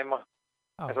mann að dæma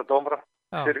þessa dómara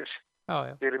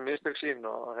fyrir mistök sín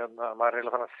og maður er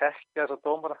eiginlega farin að þekkja þessa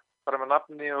dómara bara með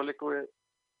nafni og líka við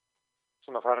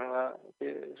svona farin að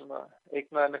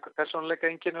eignaði með einhver persónuleika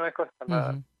einkenni og eitthvað þannig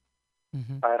að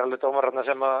það er alveg dómararna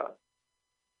sem að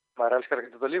maður elskar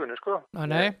ekkert út af lífinu sko.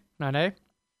 Nei.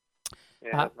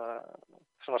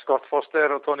 Svona Scott Foster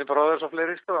og Tony Brothers og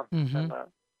fleiri sko.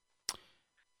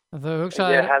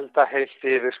 Ég held að heilt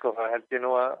yfir sko, það held ég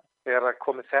nú að þegar það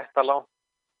komið þetta langt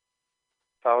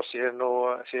þá séð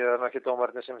ekki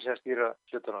dómararnir sem sé að stýra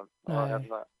hlutunum og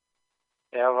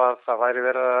ef að það væri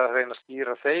verið að reyna að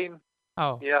stýra þeim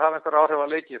ég hafa einhver áhrif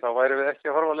að leiki, þá væri við ekki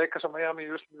að horfa að leika sem að Miami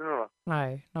í úrslitinu núna.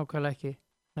 Nei, nákvæmlega ekki.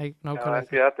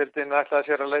 NBA-deildin ætlaði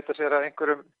sér að leita sér að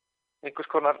einhvers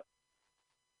konar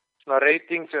svona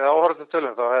ratings eða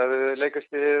áhorfendutölum, þá hefði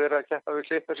leikasliðið verið að keppa við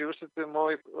Clippers í úrslitum og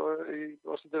í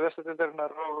úrslitum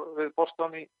Vesturdeildarinnar og við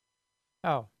Boston í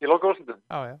lokaúrslitum.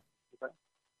 Já.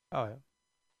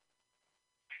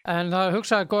 En það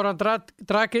hugsaði Goran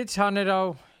Dragic, hann er á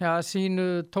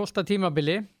sínu 12.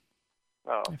 tímabili.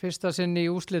 Fyrsta sinn í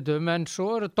úrslitum, en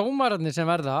svo eru dómararnir sem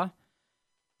verða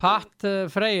Pat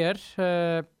Freyr,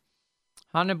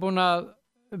 hann búinn að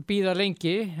bíða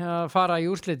lengi að fara í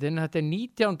úrslitin. Þetta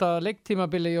 19.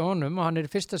 leiktímabili í honum og hann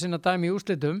fyrsta sinna dæmi í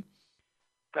úrslitum.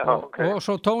 Já, ok. Og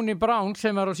svo Tony Brown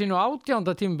sem á sínu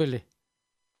 18. tímabili.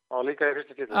 Og líka í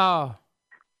fyrsta tímabili. Já.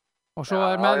 Og svo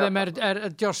með þeim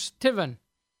Josh Tiven.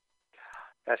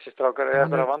 Þessi strákar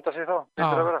bara að vanda sig þá.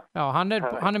 Já,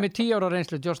 hann með 10 ára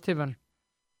reynslu, Josh Tiven.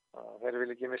 Þeir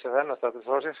vil ekki missa þennan status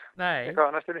frá sér. Nei.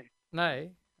 Eitthvað á næstunni. Nei,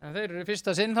 en þeir eru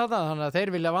fyrsta sinn þarna, þannig að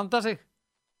þeir vilja vanda sig.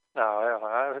 Já,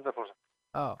 það 100%.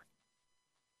 Já.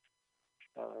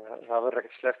 Það verður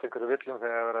ekkert sleppt einhverju villum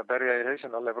þegar það verður að berja í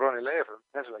hausinn alveg brón í leið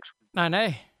þessu leik. Nei,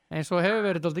 eins og hefur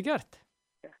verið dálítið gert.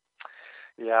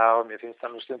 Já, mér finnst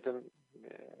það nú stundum,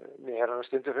 mér hefur nú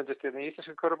stundum fundist í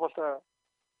íslensku körfubolta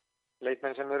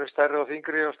leikmenn sem eru stærri og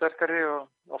þyngri og sterkari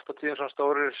og oft á tíðum svona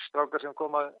stórir strákar sem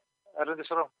koma erlendis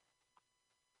frá.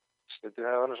 Stundum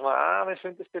hefur nú svona aðeins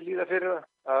fundist til líða fyrir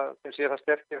það að þeim sé það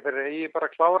sterkir fyrir eigi bara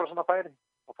að klára svona færi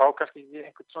og fá kannski ekki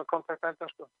einhvern svona kontakt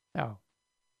endan sko. Já.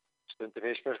 Stundum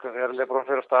finnst mér sko þegar LeBron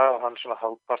fyrir á stað og hann svona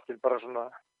hálfpartinn bara svona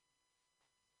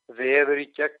veður í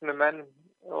gegnum menn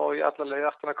og í alla leið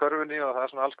aftan að körfunni og það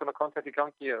svona alls konar kontakt í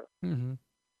gangi og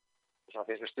svona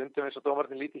finnst mér stundum eins og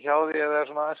dómarinn lítið hjá því eða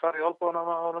svona aðeins fara í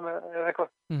olbúðunum á honum eða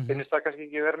eitthvað. Finnst það kannski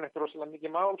ekki verið neitt rosalega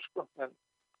mikið mál sko en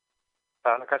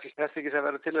það er kannski snerþykki sem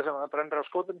verður til þess að það brennir á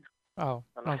skotinu. Já,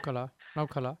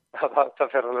 nákvæmlega.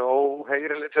 Það fer alveg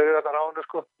óheyrilegt þau á honum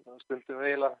sko. Stundum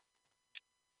eiginlega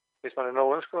finnst manni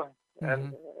nógum sko.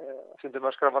 En stundum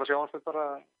að skramara sjónvarpið bara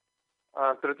að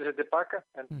hann druti sér tilbaka.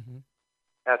 En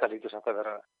þetta lítur samt að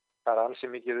vera, það er ansi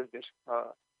mikið undir.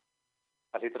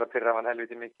 Það lítur að pirra mann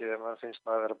helviti mikið ef maður finnst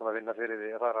maður að vera búin að vinna fyrir því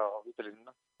að fara á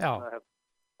vítalínuna. Já.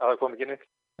 Það kom ekki neitt.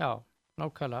 Já,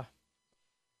 nákvæmlega.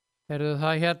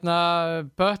 Það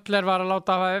Butler var að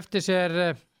láta hafa eftir sér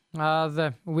að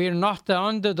we're not the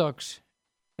underdogs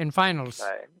in finals.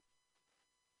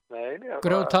 Nei.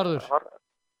 Grjótharður.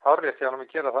 Hárrétt hjá hann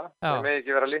að gera það. Það með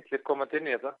ekki vera litlir komandi inn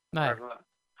í þetta. Nei.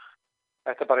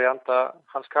 Þetta bara í anda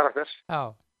hans karakters.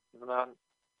 Já.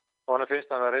 Og hann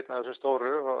finnst að vera einn af þessum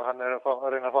stóru og hann að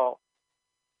reyna að fá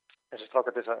þessi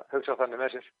strákar til að hugsa þannig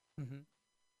með sér.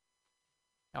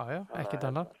 Já, ekkert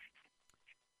annað.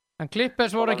 En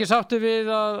Clippers voru ekki sáttu við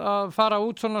að fara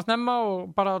út svona snemma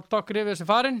og bara dokkri yfir þessi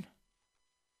farin?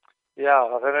 Já,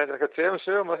 það fyrir eitthvað tveimur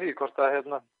sögum af því, hvort að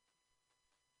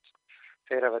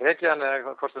þeir hafa rekið hann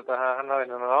eða hvort þetta hann hafi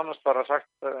nánast bara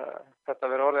sagt þetta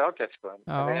verið orðið ágætt, sko.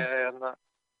 En ég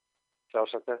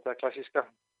klásað þetta klassíska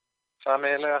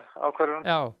sameiginlega ákvörðun.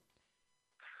 Já.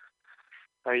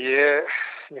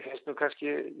 Mér finnst nú kannski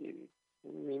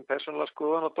mín persónulega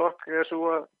skoðun og dokk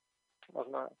svo að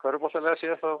körfuboltalega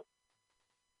séð þá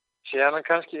sé hann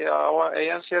kannski á að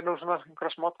eigin sér nú svona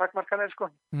einhverja smá takmarkanir sko.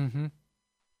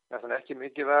 Það er ekki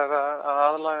mikið verið að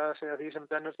aðlaga sig að því sem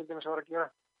Denver til dæmis var að gera.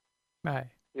 Nei.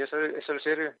 Í þessari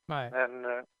seríu. Nei. En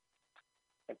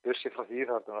bursið frá því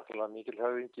þá er þetta náttúrulega mikil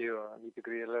höfðingi og mikil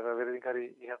gríðilega virðingar í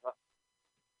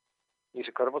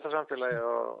þessu körfuboltasamfélagi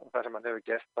og það sem hann hefur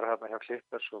gert bara hérna hjá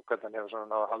Clippers og hvernig hann hefur svona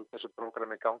náð að halda þessu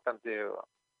prógrami gangandi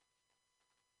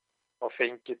og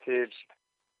fengi til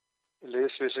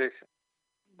liðs við sig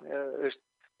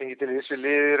fengi til liðs við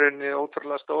liðirunni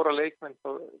ótrúlega stóra leikmenn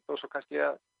og svo kannski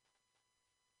að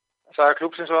saga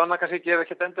klúbsins og annað kannski gefa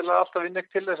ekkert endilega alltaf innegg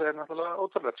til þess að það er náttúrulega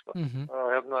ótrúlega sko. Og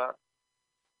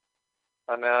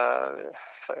þannig að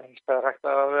það er hægt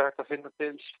að finna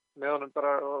til með honum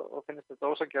bara og finnst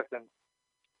þetta ósangjart en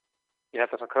ég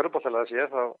held að svona körfuboltalega sé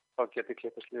þá geti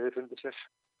Clippers liðið fundið sér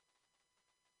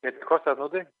getur kostið að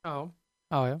nóti. Já.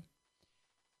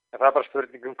 En það er bara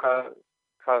spurning hvað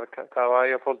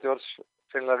Aya Paul George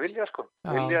sennilega vilja sko.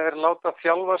 Vilja láta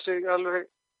þjálfa sig alveg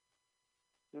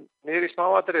niður í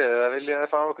smáatriði eða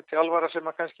vilja fá okkur þjálfara sem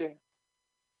að kannski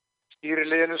stýri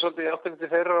liðinu svolítið í áttum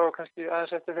til þeirra og kannski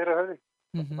aðeins eftir þeirra höfði.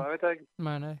 Það veit það ekki.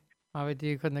 Nei, það veit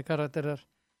ég hvernig karakterar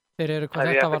þeir eru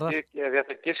hvað þetta var það. Ef ég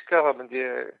ætti að giska þá myndi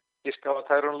ég giska á að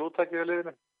Tyronn Lue taki við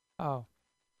liðinu. Já.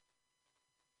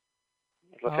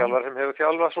 Þjálfar sem hefur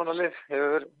þjálfað svona lið,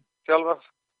 hefur þjálfað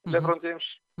LeBron James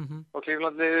og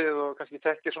Cleveland liðið og kannski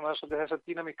tekkir svona svolítið þessa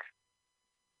dýnamík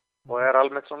og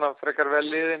almennt svona frekar vel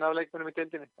liðin af leikmennum í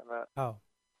deildinni þannig að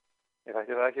ég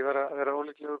þekki það ekki vera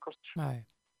ólíklegur kostur. Nei.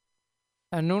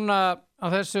 En núna á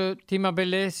þessu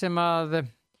tímabili sem að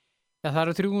það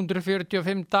eru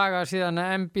 345 dagar síðan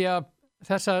að NBA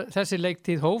þessi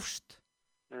leiktíð hófst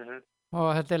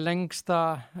og þetta er lengsta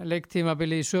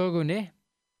leiktímabili í sögunni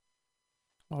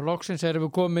og loksins erum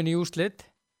við komin í úrslit.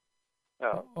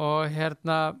 Já. Og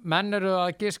menn eru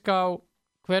að giska á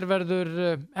hver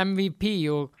verður MVP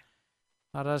og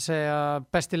Það að segja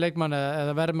besti leikmann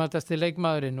eða verðmætasti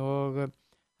leikmaðurinn og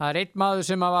það er einn maður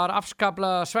sem var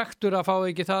afskaplega svektur að fá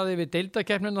ekki það yfir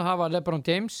deildakeppninu og það var LeBron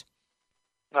James.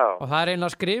 Já. Og það er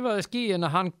einlega skrifaði skíin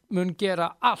að hann mun gera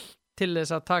allt til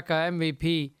þess að taka MVP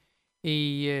í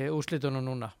úrslitunum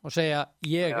núna og segja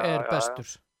ég er bestur.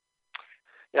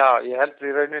 Já, ég held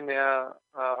í rauninni að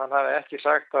hann hafi ekki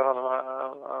sagt að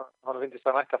hann finnst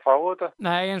að hann ætti að fá þetta.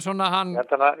 Nei, en svona hann Ég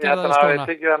held að hann hafi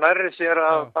tekið það nærri sér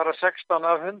að bara 16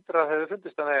 af 100 hefur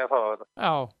fundist að nega að fá þetta.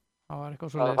 Já, það var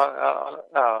eitthvað svo leiðis.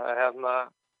 Já,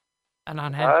 en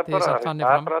hann hendi þess að þannig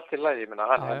fram. Það er bara allt í lagi,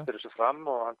 hann hendur þessu fram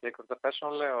og hann tekur þetta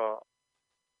persónlega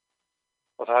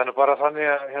og það er nú bara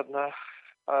þannig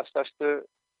að stærstu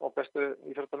og bestu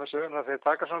íþróttamennssöguna þeir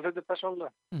taka svona hluti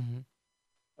persónlega.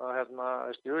 Og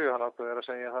jú, hann ákveður að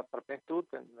segja það bara beint út,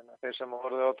 en þeir sem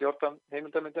voruð á Jordan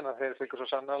heimildamyndina, þeir fylgur svo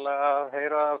sannarlega að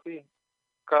heyra af því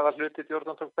hvaða hluti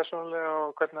Jordan tók persónulega og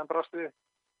hvernig hann brást við.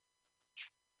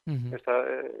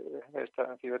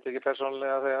 Ég veit ekki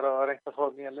persónulega þegar það var reynt að fá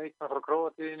nýja leikmann frá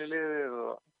Króatíu í liðið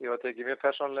og ég veit ekki mér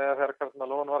persónulega þegar Karl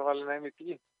Malone var valinn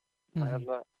MVP.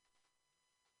 Þannig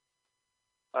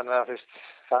að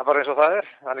það er bara eins og það er,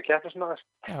 hann er keppnismaður,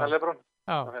 hann er LeBron.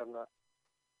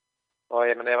 Og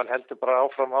ég menn ef hann heldur bara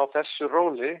áfram á þessu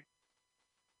róli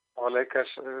og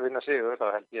Lakers vinna sigur,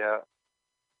 þá held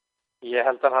ég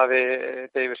held hann hafi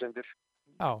Davis undir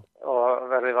og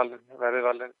verði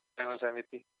valinn einhvern sem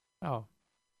MVP. Já.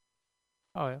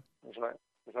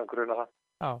 Svona gruna það.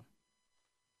 Já.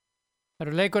 Það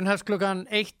eru leikurinn hefst klukkan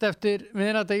 1 eftir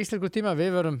miðnætti íslensku tíma.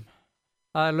 Við verum,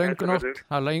 það er löng nótt,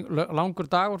 það er langur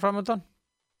dagur framöndan.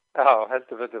 Já,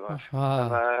 heldur betur maður.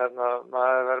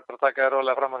 Maður verður bara að taka það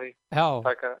rólega fram á því. Já.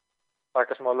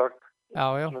 Taka smá lögn. Já.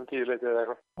 Svona 10 leitið eða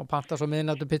eitthvað. Og panta svo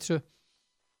miðnættu pizzu.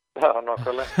 Já,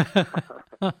 nokkulega.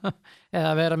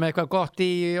 Eða vera með eitthvað gott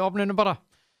í ofninu bara.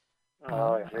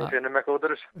 Já, við finnum eitthvað út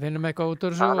úr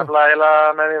þessu. Það er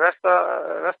eiginlega með því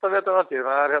versta vetu á því.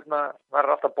 Maður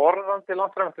er alltaf borðandi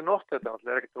langt fram til nótt þetta.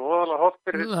 Það er ekkert óðalega hótt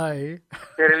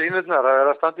fyrir línutnar að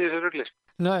vera að standa í þessu rugli.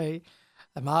 Nei.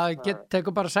 Maður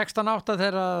tekur bara 16-8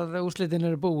 þegar úrslitin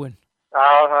eru búin. Já,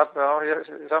 ég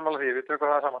sammála því, við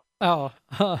tökum það saman. Já,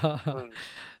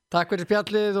 takk fyrir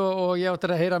spjallið og ég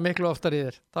áttur að heyra miklu oftar í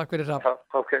þér. Takk fyrir Hrafn.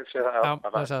 Ok, sé það.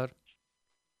 Blessaður.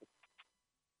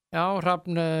 Já,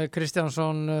 Hrafn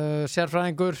Kristjánsson,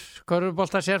 sérfræðingur,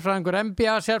 körfubolta sérfræðingur,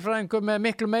 NBA sérfræðingur með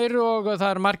miklu meiru og það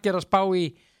er margir að spá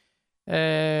í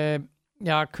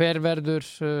hver verður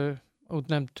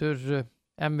útnefndur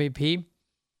MVP.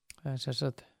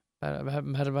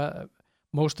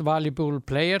 Most valuable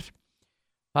player.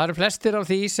 Það eru flestir af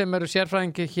því sem eru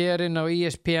sérfræðingi hér inn á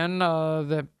ESPN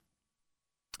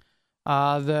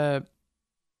að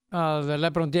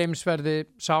LeBron James verði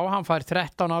hann fær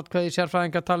 13 atkvæði í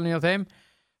sérfræðingatalni á þeim.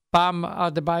 Bam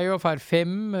Adebayo fær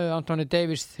 5, Anthony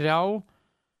Davis 3,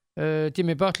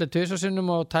 Jimmy Butler 2 sinnum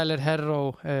og Tyler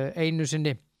Herro 1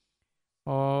 sinni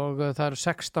og það eru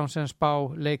 16 sem spá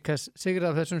Lakers sigur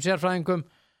af þessum sérfræðingum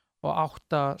og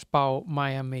 8 spá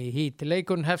Miami Heat.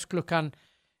 Leikurinn hefst klukkan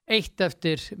 1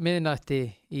 eftir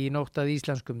miðnætti í nótt að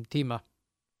íslenskum tíma.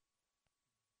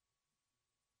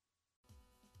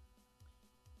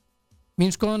 Mín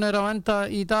skoðun er á enda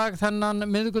í dag þennan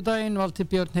miðvikudaginn. Valtýr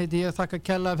Björn heiti ég, þakka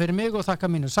kærlega fyrir mig og þakka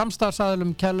mínu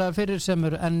samstarfsaðilum kærlega fyrir sem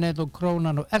eru N1 og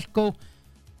Krónan og Elko.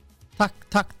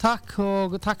 Takk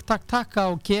og takk á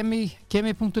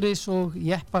Kemi.is og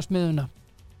Jeppasmiðuna.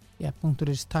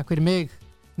 Jepp.is, takk fyrir mig.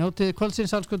 Njótið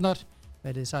kvöldsins alskunnar,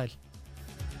 verið sæl.